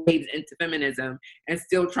 4 waves into feminism and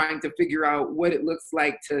still trying to figure out what it looks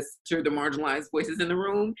like to stir the marginalized voices in the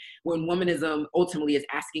room, when womanism ultimately is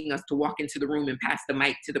asking us to walk into the room and pass the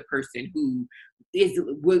mic to the person who is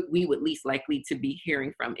what we would least likely to be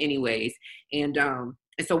hearing from anyways. And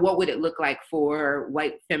so what would it look like for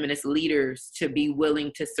white feminist leaders to be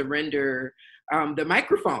willing to surrender the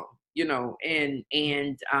microphone,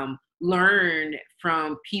 and learn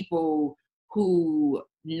from people who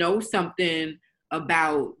know something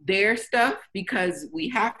about their stuff, because we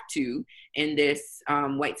have to in this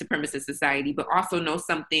white supremacist society, but also know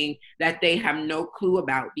something that they have no clue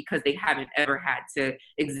about because they haven't ever had to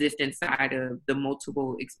exist inside of the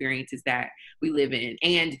multiple experiences that we live in.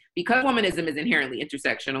 And because womanism is inherently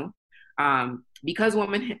intersectional, because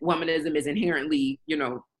womanism is inherently,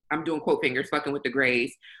 I'm doing quote fingers, fucking with the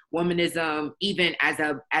grays. Womanism, even as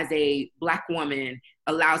a Black woman,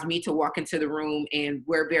 allows me to walk into the room, and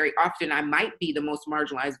where very often I might be the most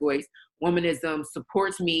marginalized voice, womanism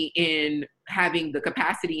supports me in having the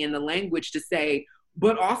capacity and the language to say,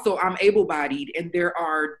 but also I'm able-bodied, and there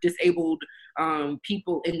are disabled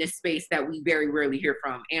people in this space that we very rarely hear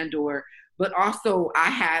from, but also I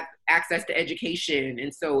have access to education,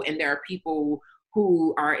 and there are people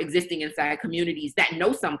who are existing inside communities that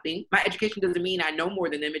know something. My education doesn't mean I know more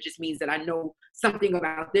than them. It just means that I know something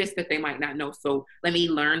about this that they might not know. So let me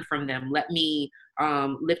learn from them. Let me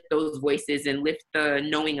lift those voices and lift the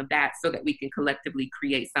knowing of that, so that we can collectively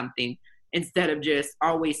create something, instead of just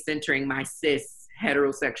always centering my cis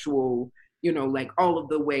heterosexual, like all of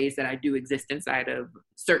the ways that I do exist inside of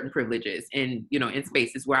certain privileges and, in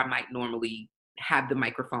spaces where I might normally have the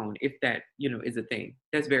microphone, if that, is a thing.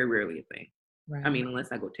 That's very rarely a thing. Right. I mean,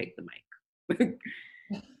 unless I go take the mic.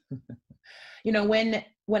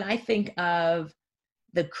 When I think of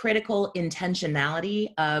the critical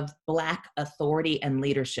intentionality of Black authority and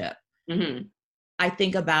leadership, mm-hmm. I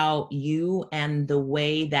think about you and the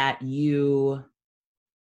way that you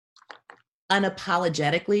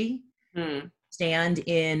unapologetically stand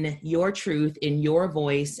in your truth, in your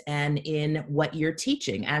voice, and in what you're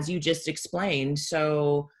teaching, as you just explained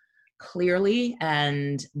so clearly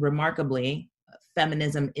and remarkably.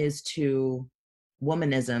 Feminism is to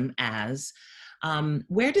womanism as.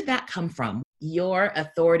 Where did that come from? Your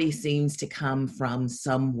authority seems to come from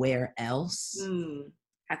somewhere else.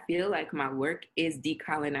 I feel like my work is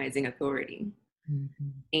decolonizing authority. Mm-hmm.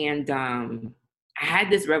 And I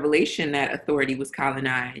had this revelation that authority was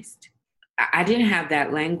colonized. I didn't have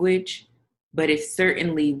that language, but it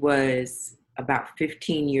certainly was about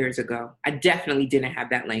 15 years ago. I definitely didn't have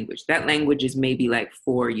that language. That language is maybe like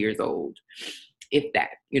 4 years old, if that,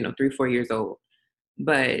 3-4 years old.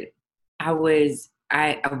 But I'm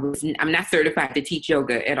not certified to teach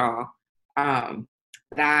yoga at all.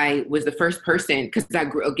 But I was the first person, because I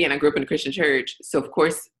grew up in a Christian church. So of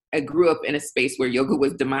course I grew up in a space where yoga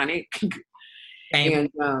was demonic. And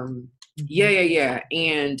yeah.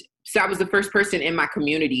 And so I was the first person in my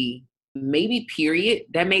community, maybe period.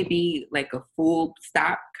 That may be like a full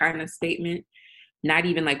stop kind of statement. Not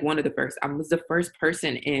even like one of the first. I was the first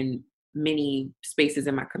person in many spaces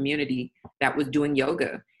in my community that was doing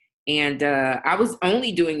yoga. And I was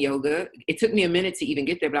only doing yoga. It took me a minute to even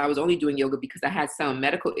get there, but I was only doing yoga because I had some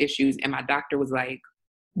medical issues. And my doctor was like,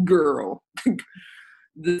 girl,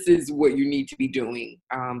 this is what you need to be doing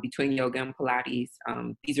between yoga and Pilates.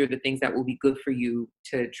 These are the things that will be good for you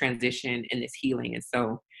to transition in this healing. And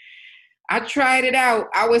so I tried it out.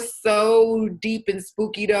 I was so deep and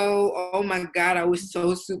spooky though. Oh my God, I was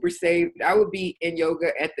so super saved. I would be in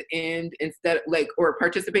yoga at the end instead of or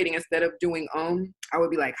participating instead of doing I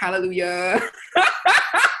would be like, hallelujah.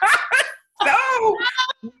 So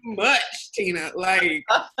much, Tina. Like,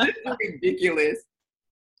 this is ridiculous.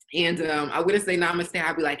 And I wouldn't say namaste.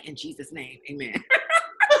 I'd be like, in Jesus' name, amen.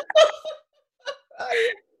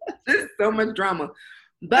 There's so much drama.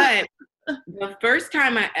 But the first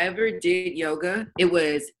time I ever did yoga, it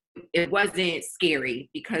wasn't scary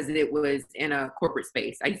because it was in a corporate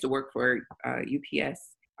space. I used to work for UPS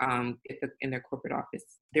in their corporate office.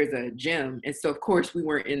 There's a gym. And so, of course, we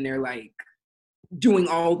weren't in there like doing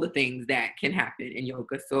all the things that can happen in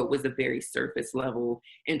yoga. So it was a very surface level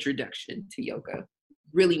introduction to yoga,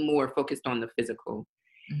 really more focused on the physical.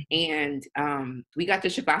 And we got to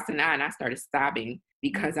Shavasana and I started sobbing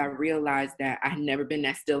because I realized that I had never been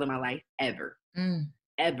that still in my life ever.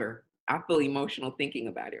 Ever. I feel emotional thinking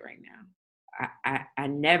about it right now. I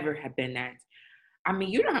never have been that. I mean,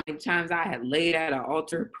 you know how many times I had laid at an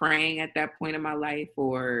altar praying at that point in my life,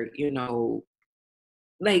 or,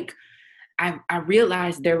 like I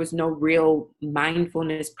realized there was no real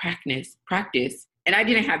mindfulness practice. And I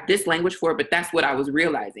didn't have this language for it, but that's what I was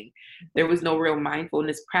realizing. There was no real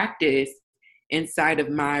mindfulness practice inside of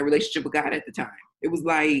my relationship with God at the time. It was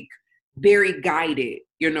like very guided,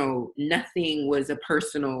 nothing was a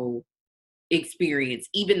personal experience,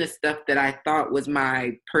 even the stuff that I thought was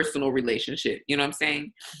my personal relationship, you know what I'm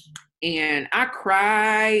saying? And I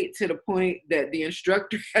cried to the point that the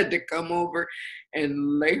instructor had to come over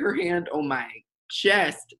and lay her hand on my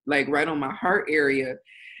chest, like right on my heart area,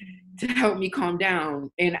 to help me calm down.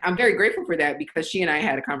 And I'm very grateful for that because she and I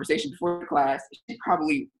had a conversation before the class.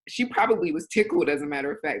 She probably was tickled, as a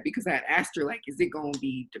matter of fact, because I had asked her, like, is it going to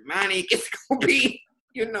be demonic? Is it going to be,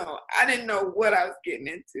 I didn't know what I was getting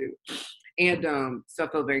into. And so I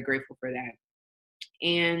feel very grateful for that.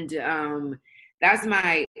 And that's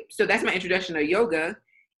my introduction to yoga.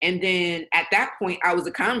 And then at that point, I was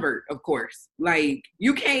a convert, of course. Like,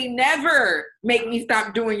 you can't never make me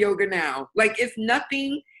stop doing yoga now. Like, it's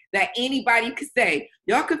nothing that anybody could say.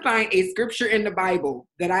 Y'all could find a scripture in the Bible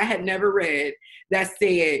that I had never read that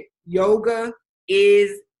said, yoga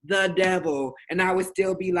is the devil. And I would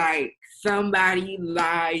still be like, somebody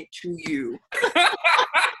lied to you.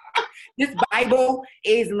 This Bible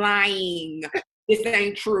is lying. This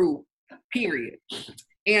ain't true, period.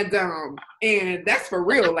 And that's for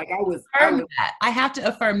real. Like I have to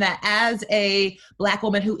affirm that as a Black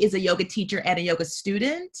woman who is a yoga teacher and a yoga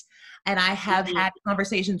student. And I have had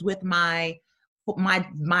conversations with my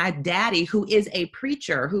daddy, who is a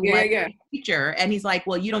preacher, a teacher. And he's like,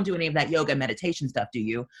 well, you don't do any of that yoga and meditation stuff, do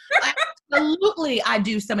you? Absolutely. I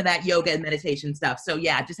do some of that yoga and meditation stuff. So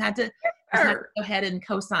yeah, just had to go ahead and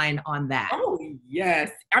co-sign on that. Oh, yes.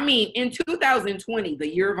 I mean, in 2020, the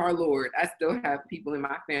year of our Lord, I still have people in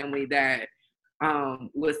my family that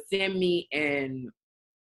will send me an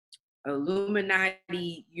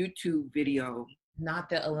Illuminati YouTube video. Not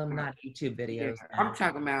the Illuminati YouTube videos. Yeah, I'm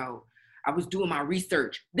talking about, I was doing my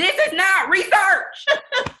research. This is not research!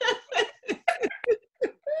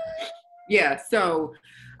 Yeah, so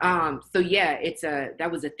yeah,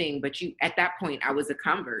 that was a thing. But at that point, I was a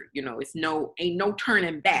convert. Ain't no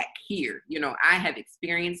turning back here. I have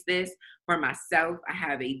experienced this for myself. I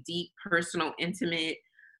have a deep, personal, intimate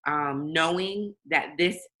knowing that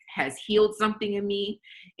this has healed something in me,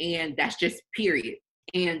 and that's just period.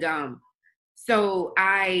 And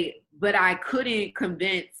but I couldn't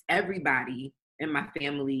convince everybody in my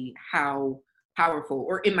family how powerful,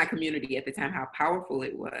 or in my community at the time, how powerful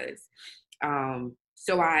it was.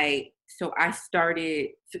 So I so I started,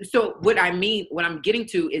 so what I'm getting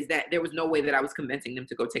to is that there was no way that I was convincing them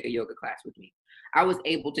to go take a yoga class with me. I was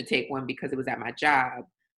able to take one because it was at my job,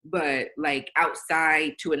 but like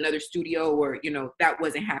outside to another studio or, that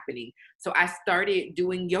wasn't happening. So I started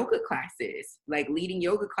doing yoga classes, like leading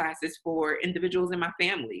yoga classes for individuals in my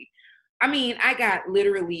family. I mean, I got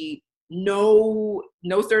literally no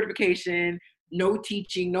certification, no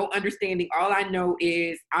teaching, no understanding. All I know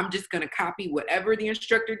is I'm just going to copy whatever the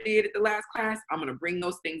instructor did at the last class. I'm going to bring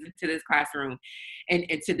those things into this classroom and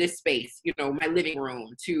to this space, my living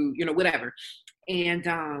room, to, whatever. And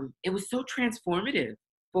it was so transformative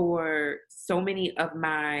for so many of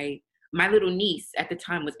my little niece at the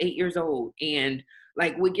time was 8 years old and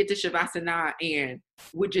like would get to Shavasana and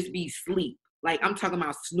would just be sleep. Like I'm talking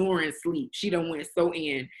about snoring sleep. She done went so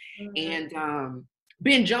in and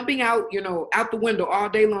been jumping out, out the window all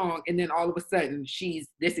day long. And then all of a sudden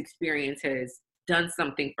this experience has done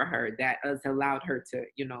something for her that has allowed her to,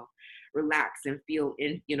 relax and feel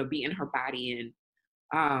be in her body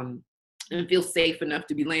and feel safe enough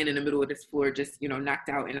to be laying in the middle of this floor, just, knocked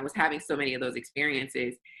out. And I was having so many of those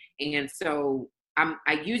experiences. And so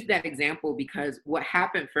I used that example because what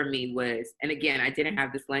happened for me was, and again, I didn't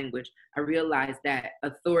have this language. I realized that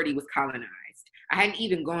authority was colonized. I hadn't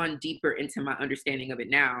even gone deeper into my understanding of it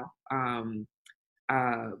now,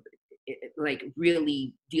 like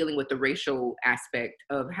really dealing with the racial aspect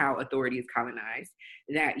of how authority is colonized,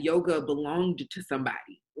 that yoga belonged to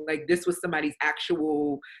somebody. Like this was somebody's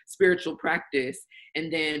actual spiritual practice.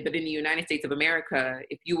 And then, but in the United States of America,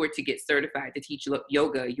 if you were to get certified to teach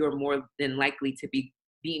yoga, you're more than likely to be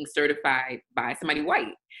being certified by somebody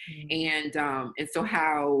white. Mm-hmm. And so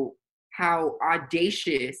how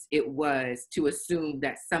audacious it was to assume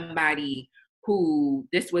that somebody who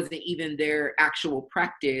this wasn't even their actual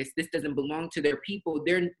practice, this doesn't belong to their people,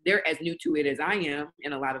 they're as new to it as I am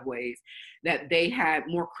in a lot of ways, that they had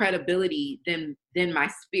more credibility than my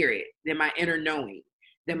spirit, than my inner knowing,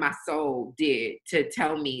 than my soul did to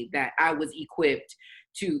tell me that I was equipped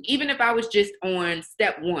to, even if I was just on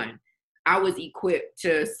step one, I was equipped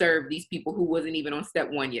to serve these people who wasn't even on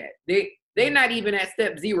step one yet. They're not even at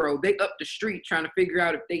step 0. They up the street trying to figure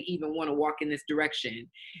out if they even want to walk in this direction.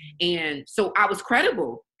 And so I was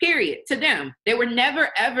credible, period, to them. They were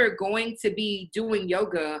never, ever going to be doing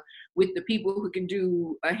yoga with the people who can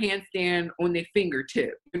do a handstand on their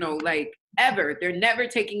fingertip, like ever. They're never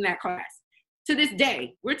taking that class. To this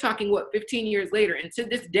day, we're talking, 15 years later, and to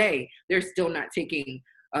this day, they're still not taking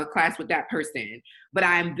a class with that person. But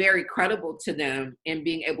I'm very credible to them in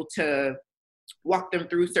being able to walk them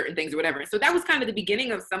through certain things or whatever. So that was kind of the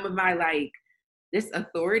beginning of some of my, like, this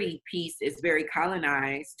authority piece is very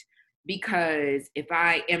colonized, because if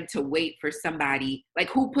I am to wait for somebody, like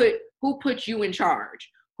who put you in charge?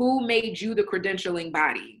 Who made you the credentialing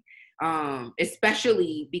body?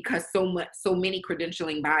 Especially because so many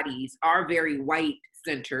credentialing bodies are very white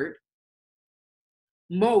centered.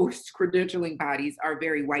 Most credentialing bodies are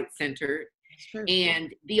very white centered.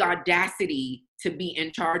 And the audacity to be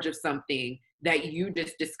in charge of something that you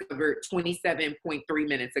just discovered 27.3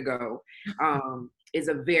 minutes ago is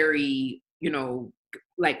a very,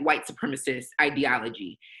 like white supremacist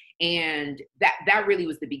ideology. And that really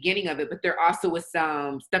was the beginning of it. But there also was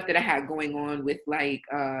some stuff that I had going on with, like,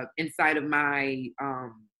 inside of my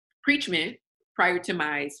preachment prior to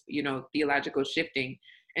my, theological shifting,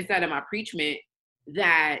 inside of my preachment,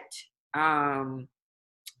 that, I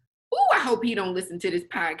hope he don't listen to this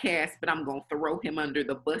podcast, but I'm going to throw him under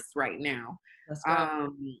the bus right now.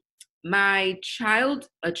 A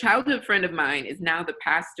childhood friend of mine is now the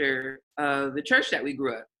pastor of the church that we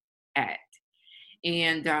grew up at.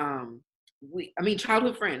 And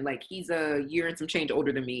childhood friend, like he's a year and some change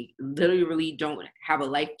older than me, literally don't have a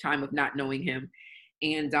lifetime of not knowing him.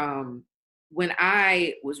 And when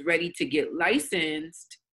I was ready to get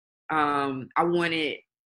licensed, I wanted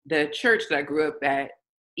the church that I grew up at,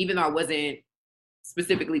 even though I wasn't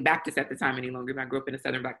specifically Baptist at the time any longer, I grew up in a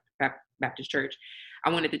Southern Baptist church, I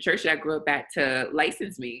wanted the church that I grew up at to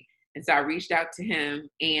license me. And so I reached out to him,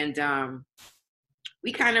 and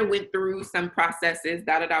we kind of went through some processes,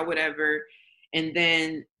 whatever. And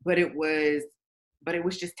then, but it was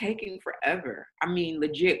just taking forever. I mean,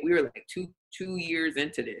 legit, we were like two years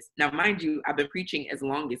into this. Now, mind you, I've been preaching as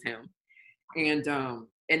long as him.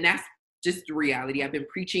 And that's just the reality. I've been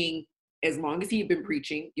preaching as long as he'd been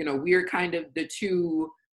preaching. We're kind of the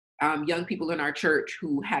two young people in our church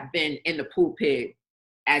who have been in the pulpit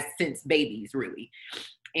since babies, really.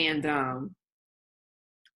 And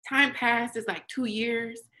time passed, it's like 2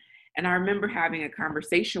 years. And I remember having a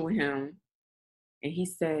conversation with him, and he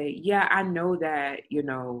said, yeah, I know that,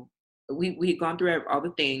 we had gone through all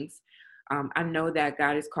the things. I know that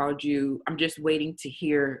God has called you. I'm just waiting to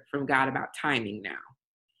hear from God about timing now.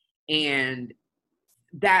 And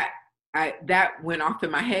that went off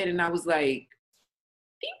in my head, and I was like,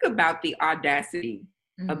 think about the audacity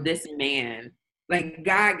of this man. Like,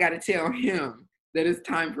 God got to tell him that it's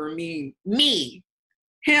time for me,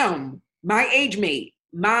 him, my age mate,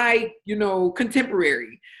 my,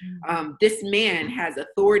 contemporary. This man has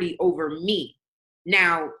authority over me.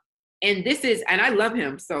 Now, and I love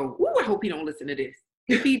him. So, I hope he don't listen to this.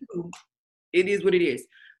 If he do, it is what it is.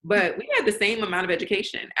 But we had the same amount of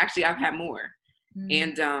education. Actually, I've had more.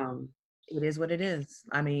 And it is what it is.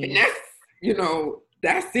 I mean,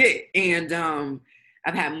 that's it. And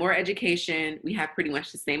I've had more education. We have pretty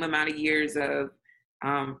much the same amount of years of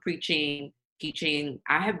preaching, teaching.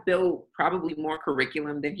 I have built probably more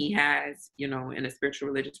curriculum than he has, in a spiritual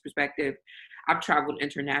religious perspective. I've traveled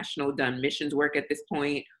international, done missions work at this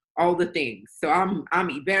point, all the things. So I'm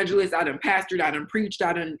evangelist, I done pastored, I done preached,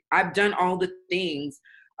 I've done all the things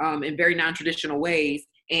in very non-traditional ways.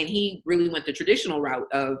 And he really went the traditional route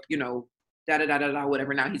of,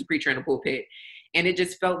 whatever. Now he's a preacher in a pulpit. And it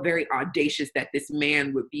just felt very audacious that this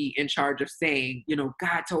man would be in charge of saying,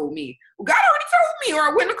 God told me. Well, God already told me, or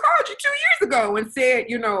I wouldn't have called you 2 years ago and said,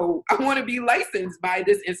 I want to be licensed by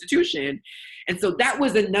this institution. And so that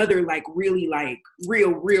was another really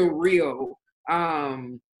real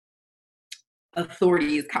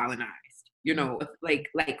authority is colonized,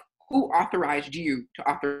 like who authorized you to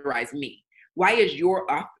authorize me? Why is your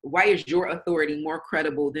authority more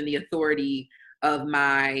credible than the authority of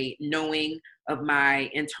my knowing, of my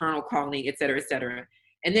internal calling, et cetera, et cetera?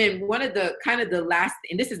 And then one of the the last,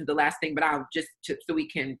 and this isn't the last thing, but I'll just so we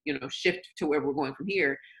can, shift to where we're going from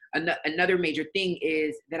here. Another major thing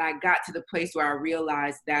is that I got to the place where I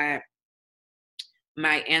realized that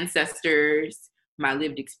my ancestors, my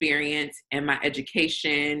lived experience, and my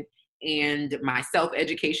education, and my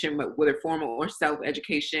self-education, whether formal or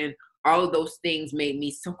self-education, all of those things make me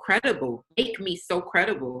so credible.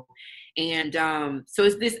 And so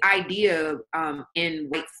it's this idea in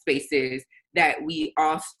white spaces that we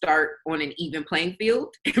all start on an even playing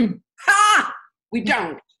field. We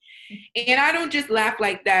don't. And I don't just laugh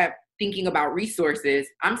like that thinking about resources.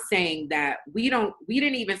 I'm saying that we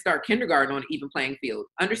didn't even start kindergarten on an even playing field.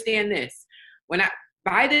 Understand this.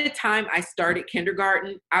 By the time I started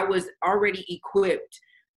kindergarten, I was already equipped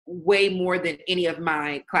way more than any of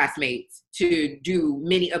my classmates to do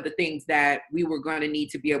many of the things that we were going to need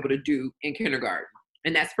to be able to do in kindergarten.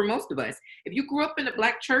 And that's for most of us. If you grew up in a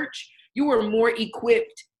Black church, you were more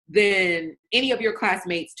equipped than any of your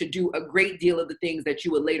classmates to do a great deal of the things that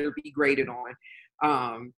you would later be graded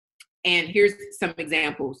on. And here's some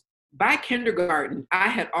examples. By kindergarten, I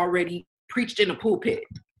had already preached in a pulpit.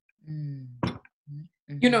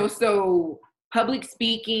 So public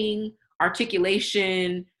speaking,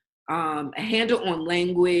 articulation, a handle on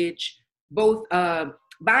language, both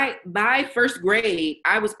by first grade,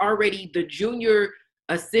 I was already the junior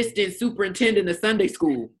assistant superintendent of Sunday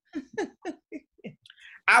school.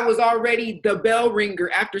 I was already the bell ringer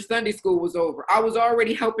after Sunday school was over. I was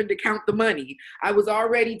already helping to count the money. I was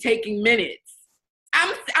already taking minutes.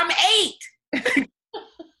 I'm 8.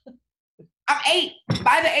 I'm 8.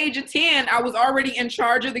 By the age of 10, I was already in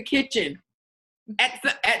charge of the kitchen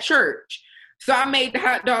at church. So I made the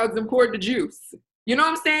hot dogs and poured the juice. You know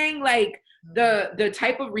what I'm saying? Like the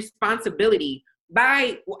type of responsibility.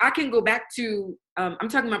 I can go back to, I'm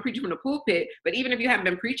talking about preaching from the pulpit, but even if you haven't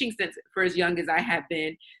been preaching since for as young as I have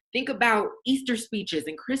been, think about Easter speeches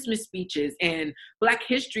and Christmas speeches and Black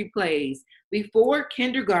history plays. Before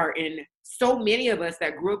kindergarten, so many of us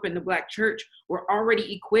that grew up in the Black church were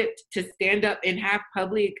already equipped to stand up and have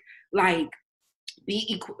public,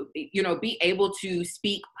 be able to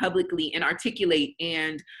speak publicly and articulate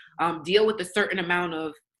and deal with a certain amount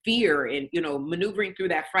of fear and, maneuvering through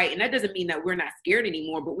that fright. And that doesn't mean that we're not scared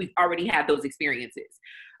anymore, but we've already had those experiences.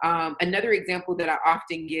 Another example that I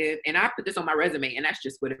often give, and I put this on my resume, and that's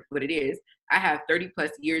just what it is. I have 30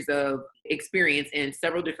 plus years of experience in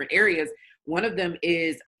several different areas. One of them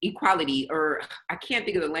is equality, or I can't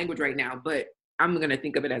think of the language right now, but I'm going to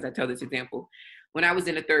think of it as I tell this example. When I was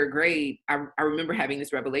in the 3rd grade, I remember having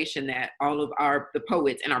this revelation that all of the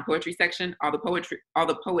poets in our poetry section, all the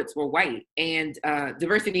poets were white, and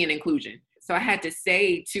diversity and inclusion. So I had to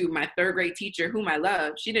say to my 3rd grade teacher, whom I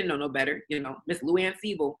love, she didn't know no better, Miss Luann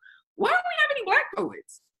Siebel, why don't we have any Black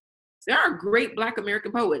poets? There are great Black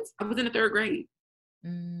American poets. I was in the 3rd grade.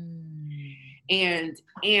 And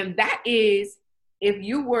that is if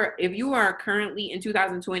you are currently in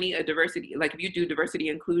 2020 a diversity, like if you do diversity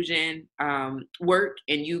inclusion work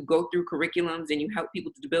and you go through curriculums and you help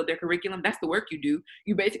people to build their curriculum, that's the work you do.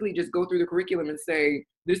 You basically just go through the curriculum and say,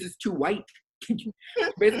 this is too white.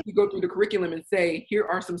 Basically go through the curriculum and say, here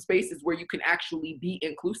are some spaces where you can actually be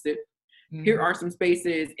inclusive. Mm-hmm. Here are some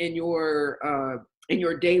spaces in your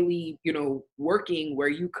daily, working where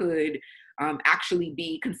you could actually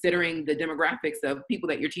be considering the demographics of people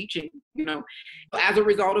that you're teaching, as a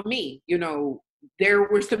result of me, there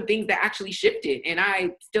were some things that actually shifted, and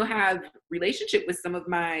I still have relationship with some of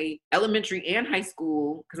my elementary and high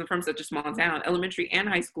school, because I'm from such a small town, elementary and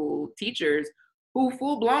high school teachers who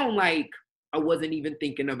full blown, like, I wasn't even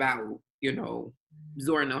thinking about,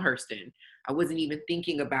 Zora Neale Hurston. I wasn't even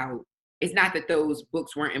thinking about, it's not that those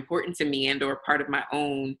books weren't important to me and or part of my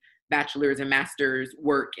own bachelor's and master's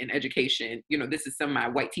work and education. This is some of my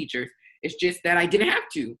white teachers. It's just that I didn't have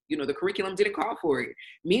to. The curriculum didn't call for it.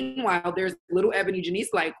 Meanwhile, there's little Ebony Janice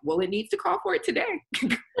like, well, it needs to call for it today.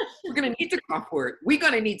 We're going to need to call for it. We're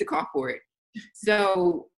going to need to call for it.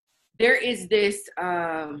 So there is this,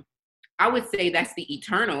 I would say that's the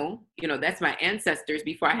eternal, that's my ancestors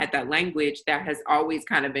before I had that language that has always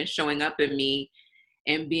kind of been showing up in me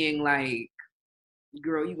and being like,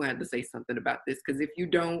 girl, you have to say something about this, because if you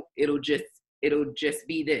don't, it'll just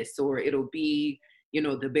be this, or it'll be,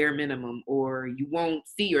 the bare minimum, or you won't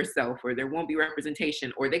see yourself, or there won't be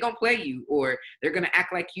representation, or they're going to play you, or they're going to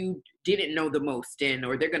act like you didn't know the most,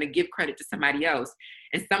 or they're going to give credit to somebody else.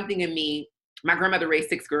 And something in me, my grandmother raised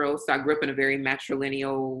 6 girls, so I grew up in a very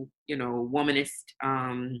matrilineal, womanist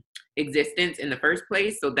existence in the first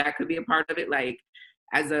place. So that could be a part of it. Like,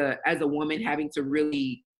 as a woman having to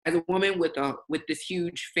really, as a woman with this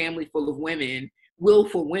huge family full of women,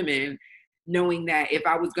 willful women, knowing that if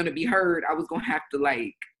I was going to be heard, I was going to have to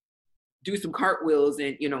like do some cartwheels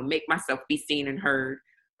and, make myself be seen and heard.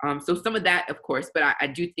 So some of that, of course, but I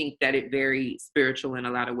do think that it very spiritual in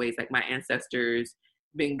a lot of ways. Like, my ancestors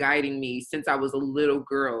been guiding me since I was a little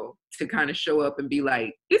girl to kind of show up and be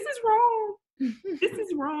like, this is wrong. This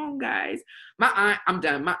is wrong, guys. My aunt, I'm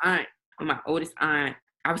done. My aunt, my oldest aunt,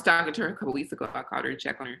 I was talking to her a couple weeks ago. I called her to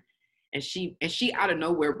check on her. And she out of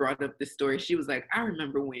nowhere brought up this story. She was like, I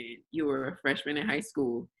remember when you were a freshman in high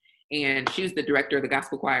school. And she was the director of the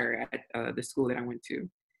gospel choir at the school that I went to.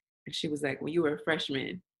 And she was like, when you were a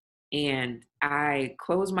freshman, and I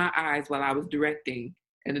closed my eyes while I was directing,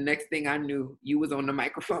 and the next thing I knew, you was on the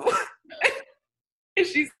microphone. And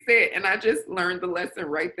she said, and I just learned the lesson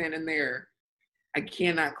right then and there. I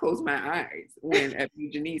cannot close my eyes when Ebony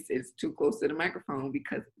Janice is too close to the microphone,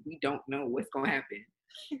 because we don't know what's going to happen.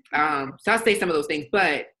 So I'll say some of those things,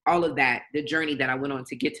 but all of that, the journey that I went on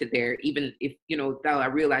to get to there, even if, though I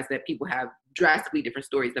realized that people have drastically different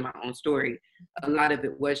stories than my own story, a lot of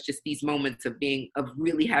it was just these moments of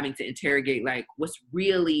really having to interrogate, like, what's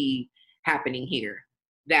really happening here?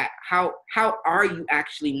 That how are you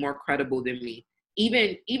actually more credible than me?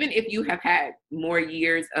 Even if you have had more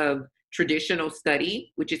years of traditional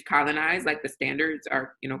study, which is colonized, like the standards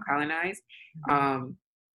are, colonized.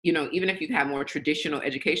 Even if you've had more traditional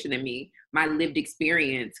education than me, my lived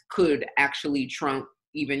experience could actually trump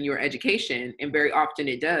even your education. And very often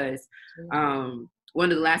it does. One of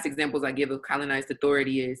the last examples I give of colonized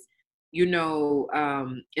authority is, in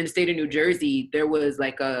the state of New Jersey, there was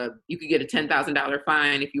you could get a $10,000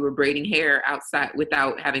 fine if you were braiding hair outside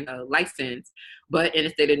without having a license. But in the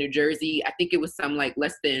state of New Jersey, I think it was some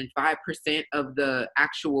less than 5% of the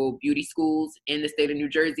actual beauty schools in the state of New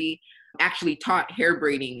Jersey actually taught hair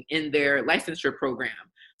braiding in their licensure program.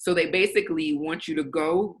 So they basically want you to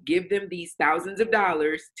go give them these thousands of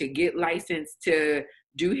dollars to get licensed to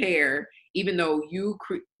do hair, even though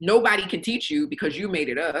nobody can teach you because you made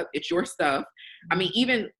it up. It's your stuff. I mean,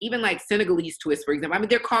 even like Senegalese twists, for example. I mean,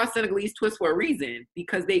 they're called Senegalese twists for a reason,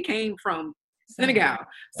 because they came from Senegal.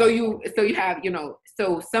 So you have,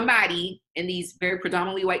 so somebody in these very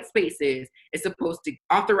predominantly white spaces is supposed to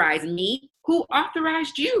authorize me. Who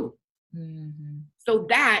authorized you? Mm-hmm. So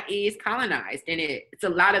that is colonized. And it's a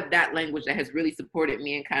lot of that language that has really supported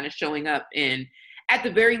me and kind of showing up, and at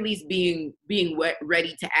the very least being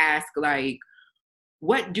ready to ask, like,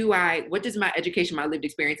 what does my education, my lived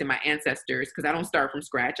experience, and my ancestors, because I don't start from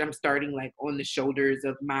scratch. I'm starting on the shoulders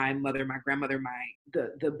of my mother, my grandmother,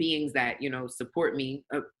 the beings that, support me,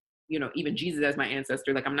 even Jesus as my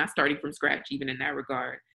ancestor. Like, I'm not starting from scratch, even in that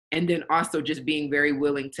regard. And then also just being very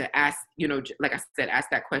willing to ask, like I said, ask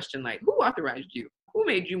that question, like, who authorized you? Who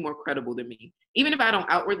made you more credible than me? Even if I don't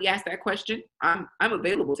outwardly ask that question, I'm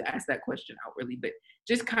available to ask that question outwardly, but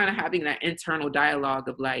just kind of having that internal dialogue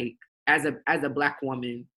of, like, as a Black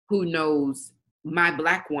woman who knows my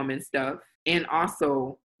Black woman stuff, and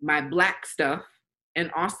also my Black stuff,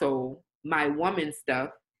 and also my woman stuff,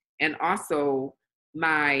 and also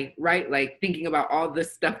my, right, like thinking about all the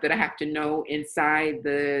stuff that I have to know inside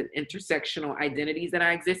the intersectional identities that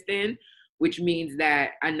I exist in, which means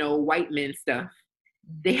that I know white men stuff.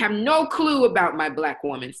 They have no clue about my Black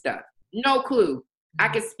woman stuff. No clue. I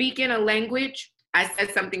can speak in a language. I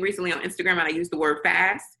said something recently on Instagram and I used the word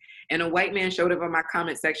fast. And a white man showed up on my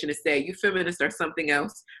comment section and said, "You feminists are something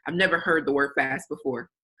else. I've never heard the word fast before."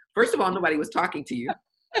 First of all, nobody was talking to you.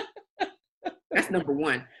 That's number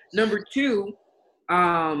one. Number two,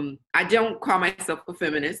 I don't call myself a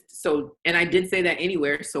feminist. So, and I didn't say that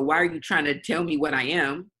anywhere. So why are you trying to tell me what I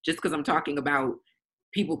am just because I'm talking about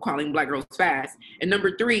people calling Black girls fast? And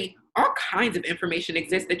number three, all kinds of information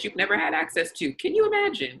exists that you've never had access to. Can you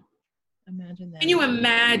imagine? Imagine that. Can you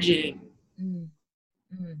imagine?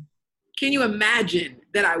 Can you imagine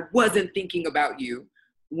that I wasn't thinking about you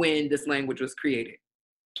when this language was created?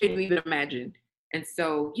 Can you even imagine? And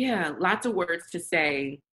so, yeah, lots of words to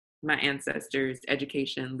say, my ancestors,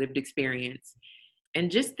 education, lived experience,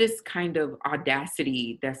 and just this kind of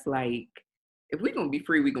audacity that's like, if we're going to be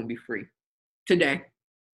free, we're going to be free. Today.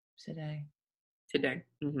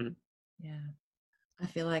 Mm-hmm. Yeah. I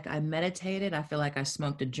feel like I meditated. I feel like I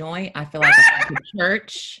smoked a joint. I feel like I went to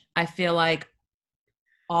church. I feel like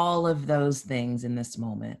all of those things in this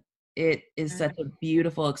moment. It is such a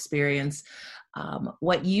beautiful experience.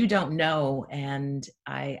 What you don't know, and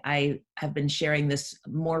I have been sharing this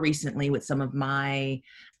more recently with some of my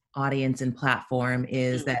audience and platform,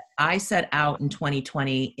 is that I set out in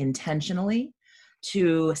 2020 intentionally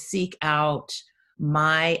to seek out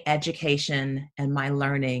my education and my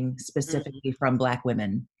learning specifically from Black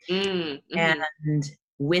women. Mm-hmm. And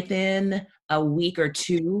within a week or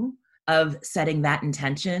two of setting that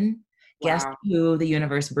intention, guess who the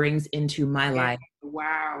universe brings into my life?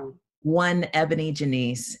 Wow. One Ebony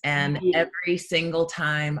Janice. And every single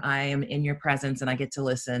time I am in your presence and I get to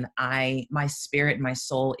listen, my spirit, my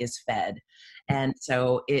soul is fed. And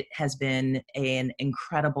so it has been an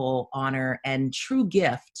incredible honor and true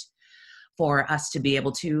gift for us to be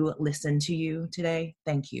able to listen to you today.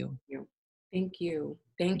 Thank you. Thank you.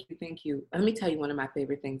 Thank you. Thank you. Let me tell you one of my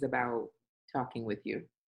favorite things about talking with you.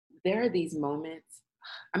 There are these moments.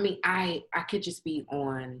 I mean, I could just be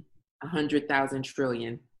on 100,000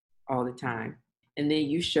 trillion all the time. And then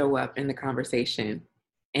you show up in the conversation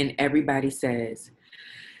and everybody says,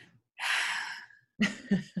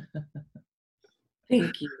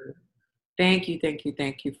 thank you. Thank you. Thank you.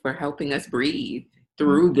 Thank you for helping us breathe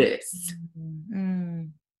through this. Mm-hmm.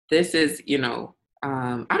 This is,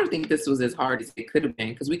 I don't think this was as hard as it could have been,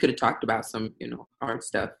 because we could have talked about some, hard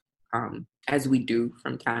stuff as we do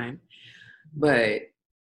from time. But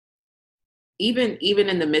even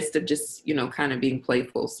in the midst of just, kind of being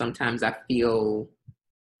playful, sometimes I feel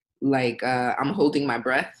like I'm holding my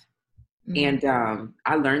breath. Mm-hmm. And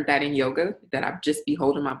I learned that in yoga, that I just be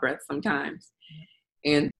holding my breath sometimes.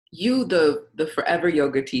 And you, the forever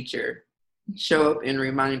yoga teacher, show up and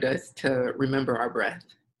remind us to remember our breath.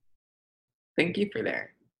 Thank you for that.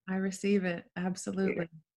 I receive it. Absolutely.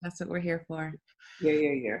 Yeah. That's what we're here for.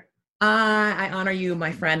 Yeah. I honor you,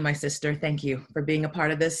 my friend, my sister. Thank you for being a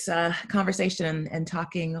part of this conversation and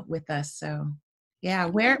talking with us. So yeah,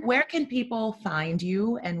 where can people find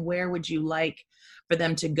you, and where would you like for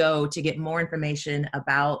them to go to get more information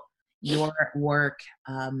about your work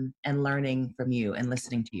and learning from you and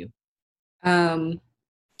listening to you?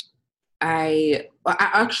 I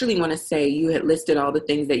actually want to say you had listed all the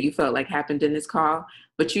things that you felt like happened in this call,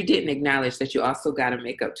 but you didn't acknowledge that you also got a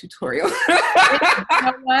makeup tutorial. You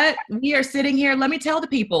know what? We are sitting here. Let me tell the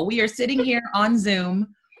people, we are sitting here on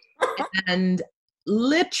Zoom, and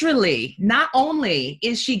literally, not only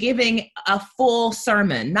is she giving a full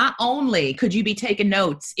sermon, not only could you be taking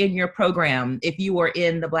notes in your program if you were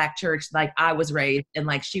in the Black church like I was raised and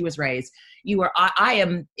like she was raised, I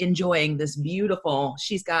am enjoying this beautiful,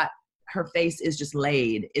 she's got, her face is just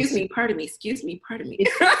laid. Excuse me, pardon me.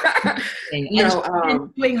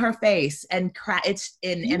 And doing her face and it's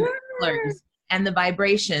in colors and the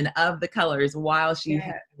vibration of the colors while she's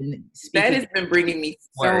been speaking. That has been bringing me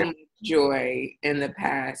so much joy in the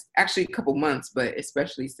past, actually a couple months, but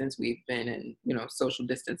especially since we've been in, social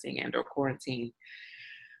distancing and or quarantine.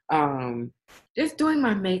 Just doing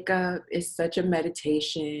my makeup is such a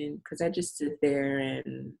meditation, because I just sit there,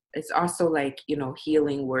 and it's also like,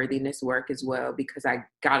 healing worthiness work as well, because I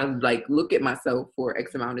gotta like look at myself for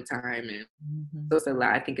X amount of time. And so it's a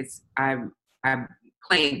lot. I think I'm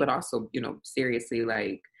playing, but also, seriously,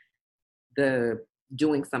 like the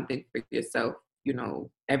doing something for yourself,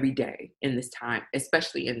 every day in this time,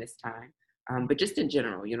 especially in this time. But just in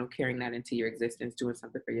general, carrying that into your existence, doing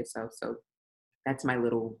something for yourself. So that's my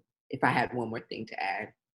little, if I had one more thing to add.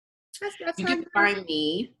 You can find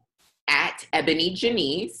me at Ebony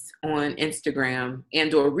Janice on Instagram,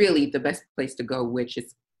 and or really the best place to go, which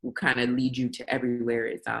will kind of lead you to everywhere,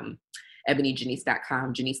 is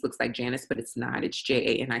ebonyjanice.com. Janice looks like Janice, but it's not. It's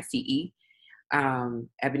Janice.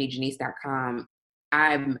 ebonyjanice.com.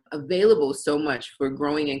 I'm available so much for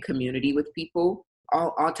growing in community with people,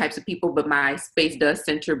 all types of people, but my space does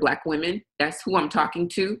center Black women. That's who I'm talking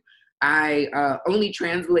to. I only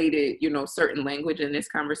translated, certain language in this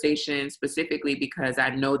conversation specifically because I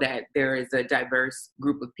know that there is a diverse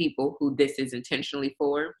group of people who this is intentionally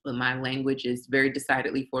for. But my language is very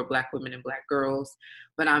decidedly for Black women and Black girls.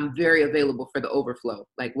 But I'm very available for the overflow.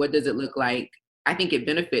 Like, what does it look like? I think it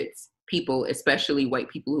benefits people, especially white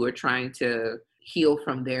people who are trying to heal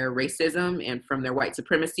from their racism and from their white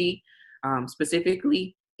supremacy.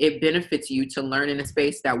 Specifically, it benefits you to learn in a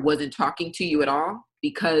space that wasn't talking to you at all,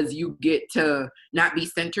 because you get to not be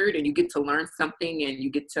centered and you get to learn something and you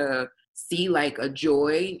get to see like a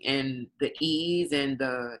joy and the ease and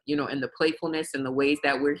the, and the playfulness and the ways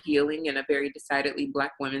that we're healing in a very decidedly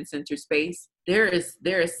Black women-centered space. There is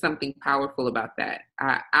something powerful about that.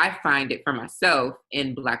 I find it for myself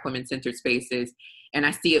in Black women-centered spaces, and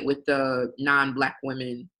I see it with the non-Black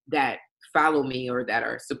women that follow me or that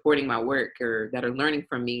are supporting my work or that are learning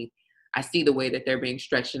from me. I see the way that they're being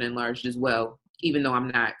stretched and enlarged as well, even though I'm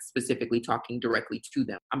not specifically talking directly to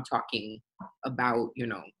them. I'm talking about,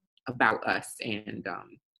 about us. And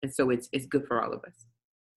so it's good for all of us.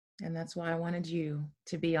 And that's why I wanted you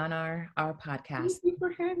to be on our podcast. Thank you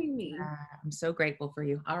for having me. I'm so grateful for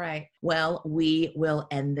you. All right. Well, we will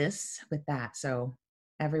end this with that. So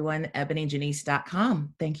everyone,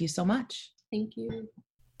 ebonyjanice.com. Thank you so much. Thank you.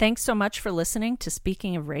 Thanks so much for listening to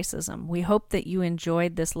Speaking of Racism. We hope that you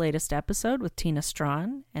enjoyed this latest episode with Tina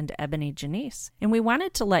Strawn and Ebony Janice. And we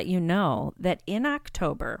wanted to let you know that in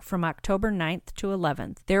October, from October 9th to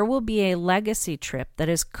 11th, there will be a legacy trip that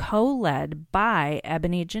is co-led by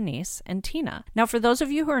Ebony Janice and Tina. Now, for those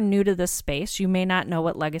of you who are new to this space, you may not know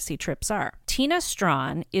what legacy trips are. Tina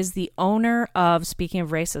Strawn is the owner of Speaking of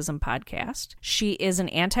Racism podcast. She is an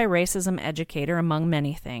anti-racism educator, among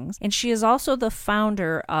many things, and she is also the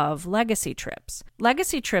founder of Legacy Trips.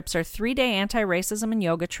 Legacy Trips are 3-day anti-racism and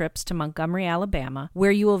yoga trips to Montgomery, Alabama,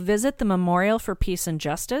 where you will visit the Memorial for Peace and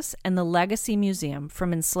Justice and the Legacy Museum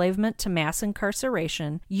from enslavement to mass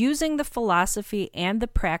incarceration, using the philosophy and the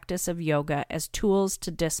practice of yoga as tools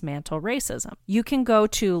to dismantle racism. You can go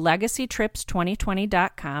to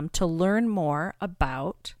legacytrips2020.com to learn more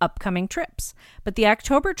about upcoming trips. But the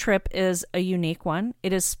October trip is a unique one.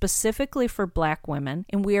 It is specifically for Black women,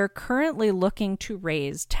 and we are currently looking to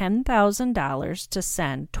raise $10,000 to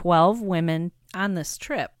send 12 women on this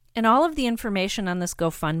trip. And all of the information on this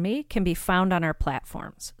GoFundMe can be found on our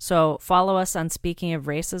platforms. So follow us on Speaking of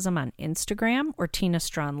Racism on Instagram or Tina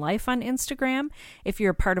Strawn Life on Instagram. If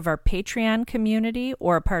you're a part of our Patreon community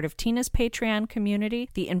or a part of Tina's Patreon community,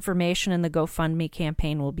 the information in the GoFundMe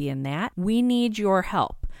campaign will be in that. We need your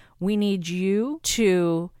help. We need you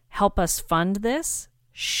to help us fund this,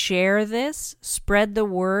 share this, spread the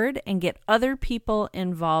word, and get other people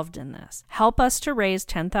involved in this. Help us to raise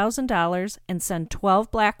 $10,000 and send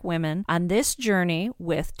 12 Black women on this journey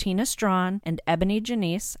with Tina Strawn and Ebony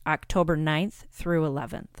Janice, October 9th through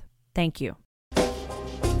 11th. Thank you.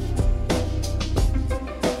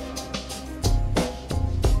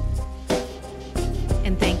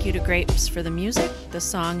 And thank you to Grapes for the music. The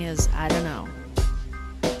song is I Don't Know.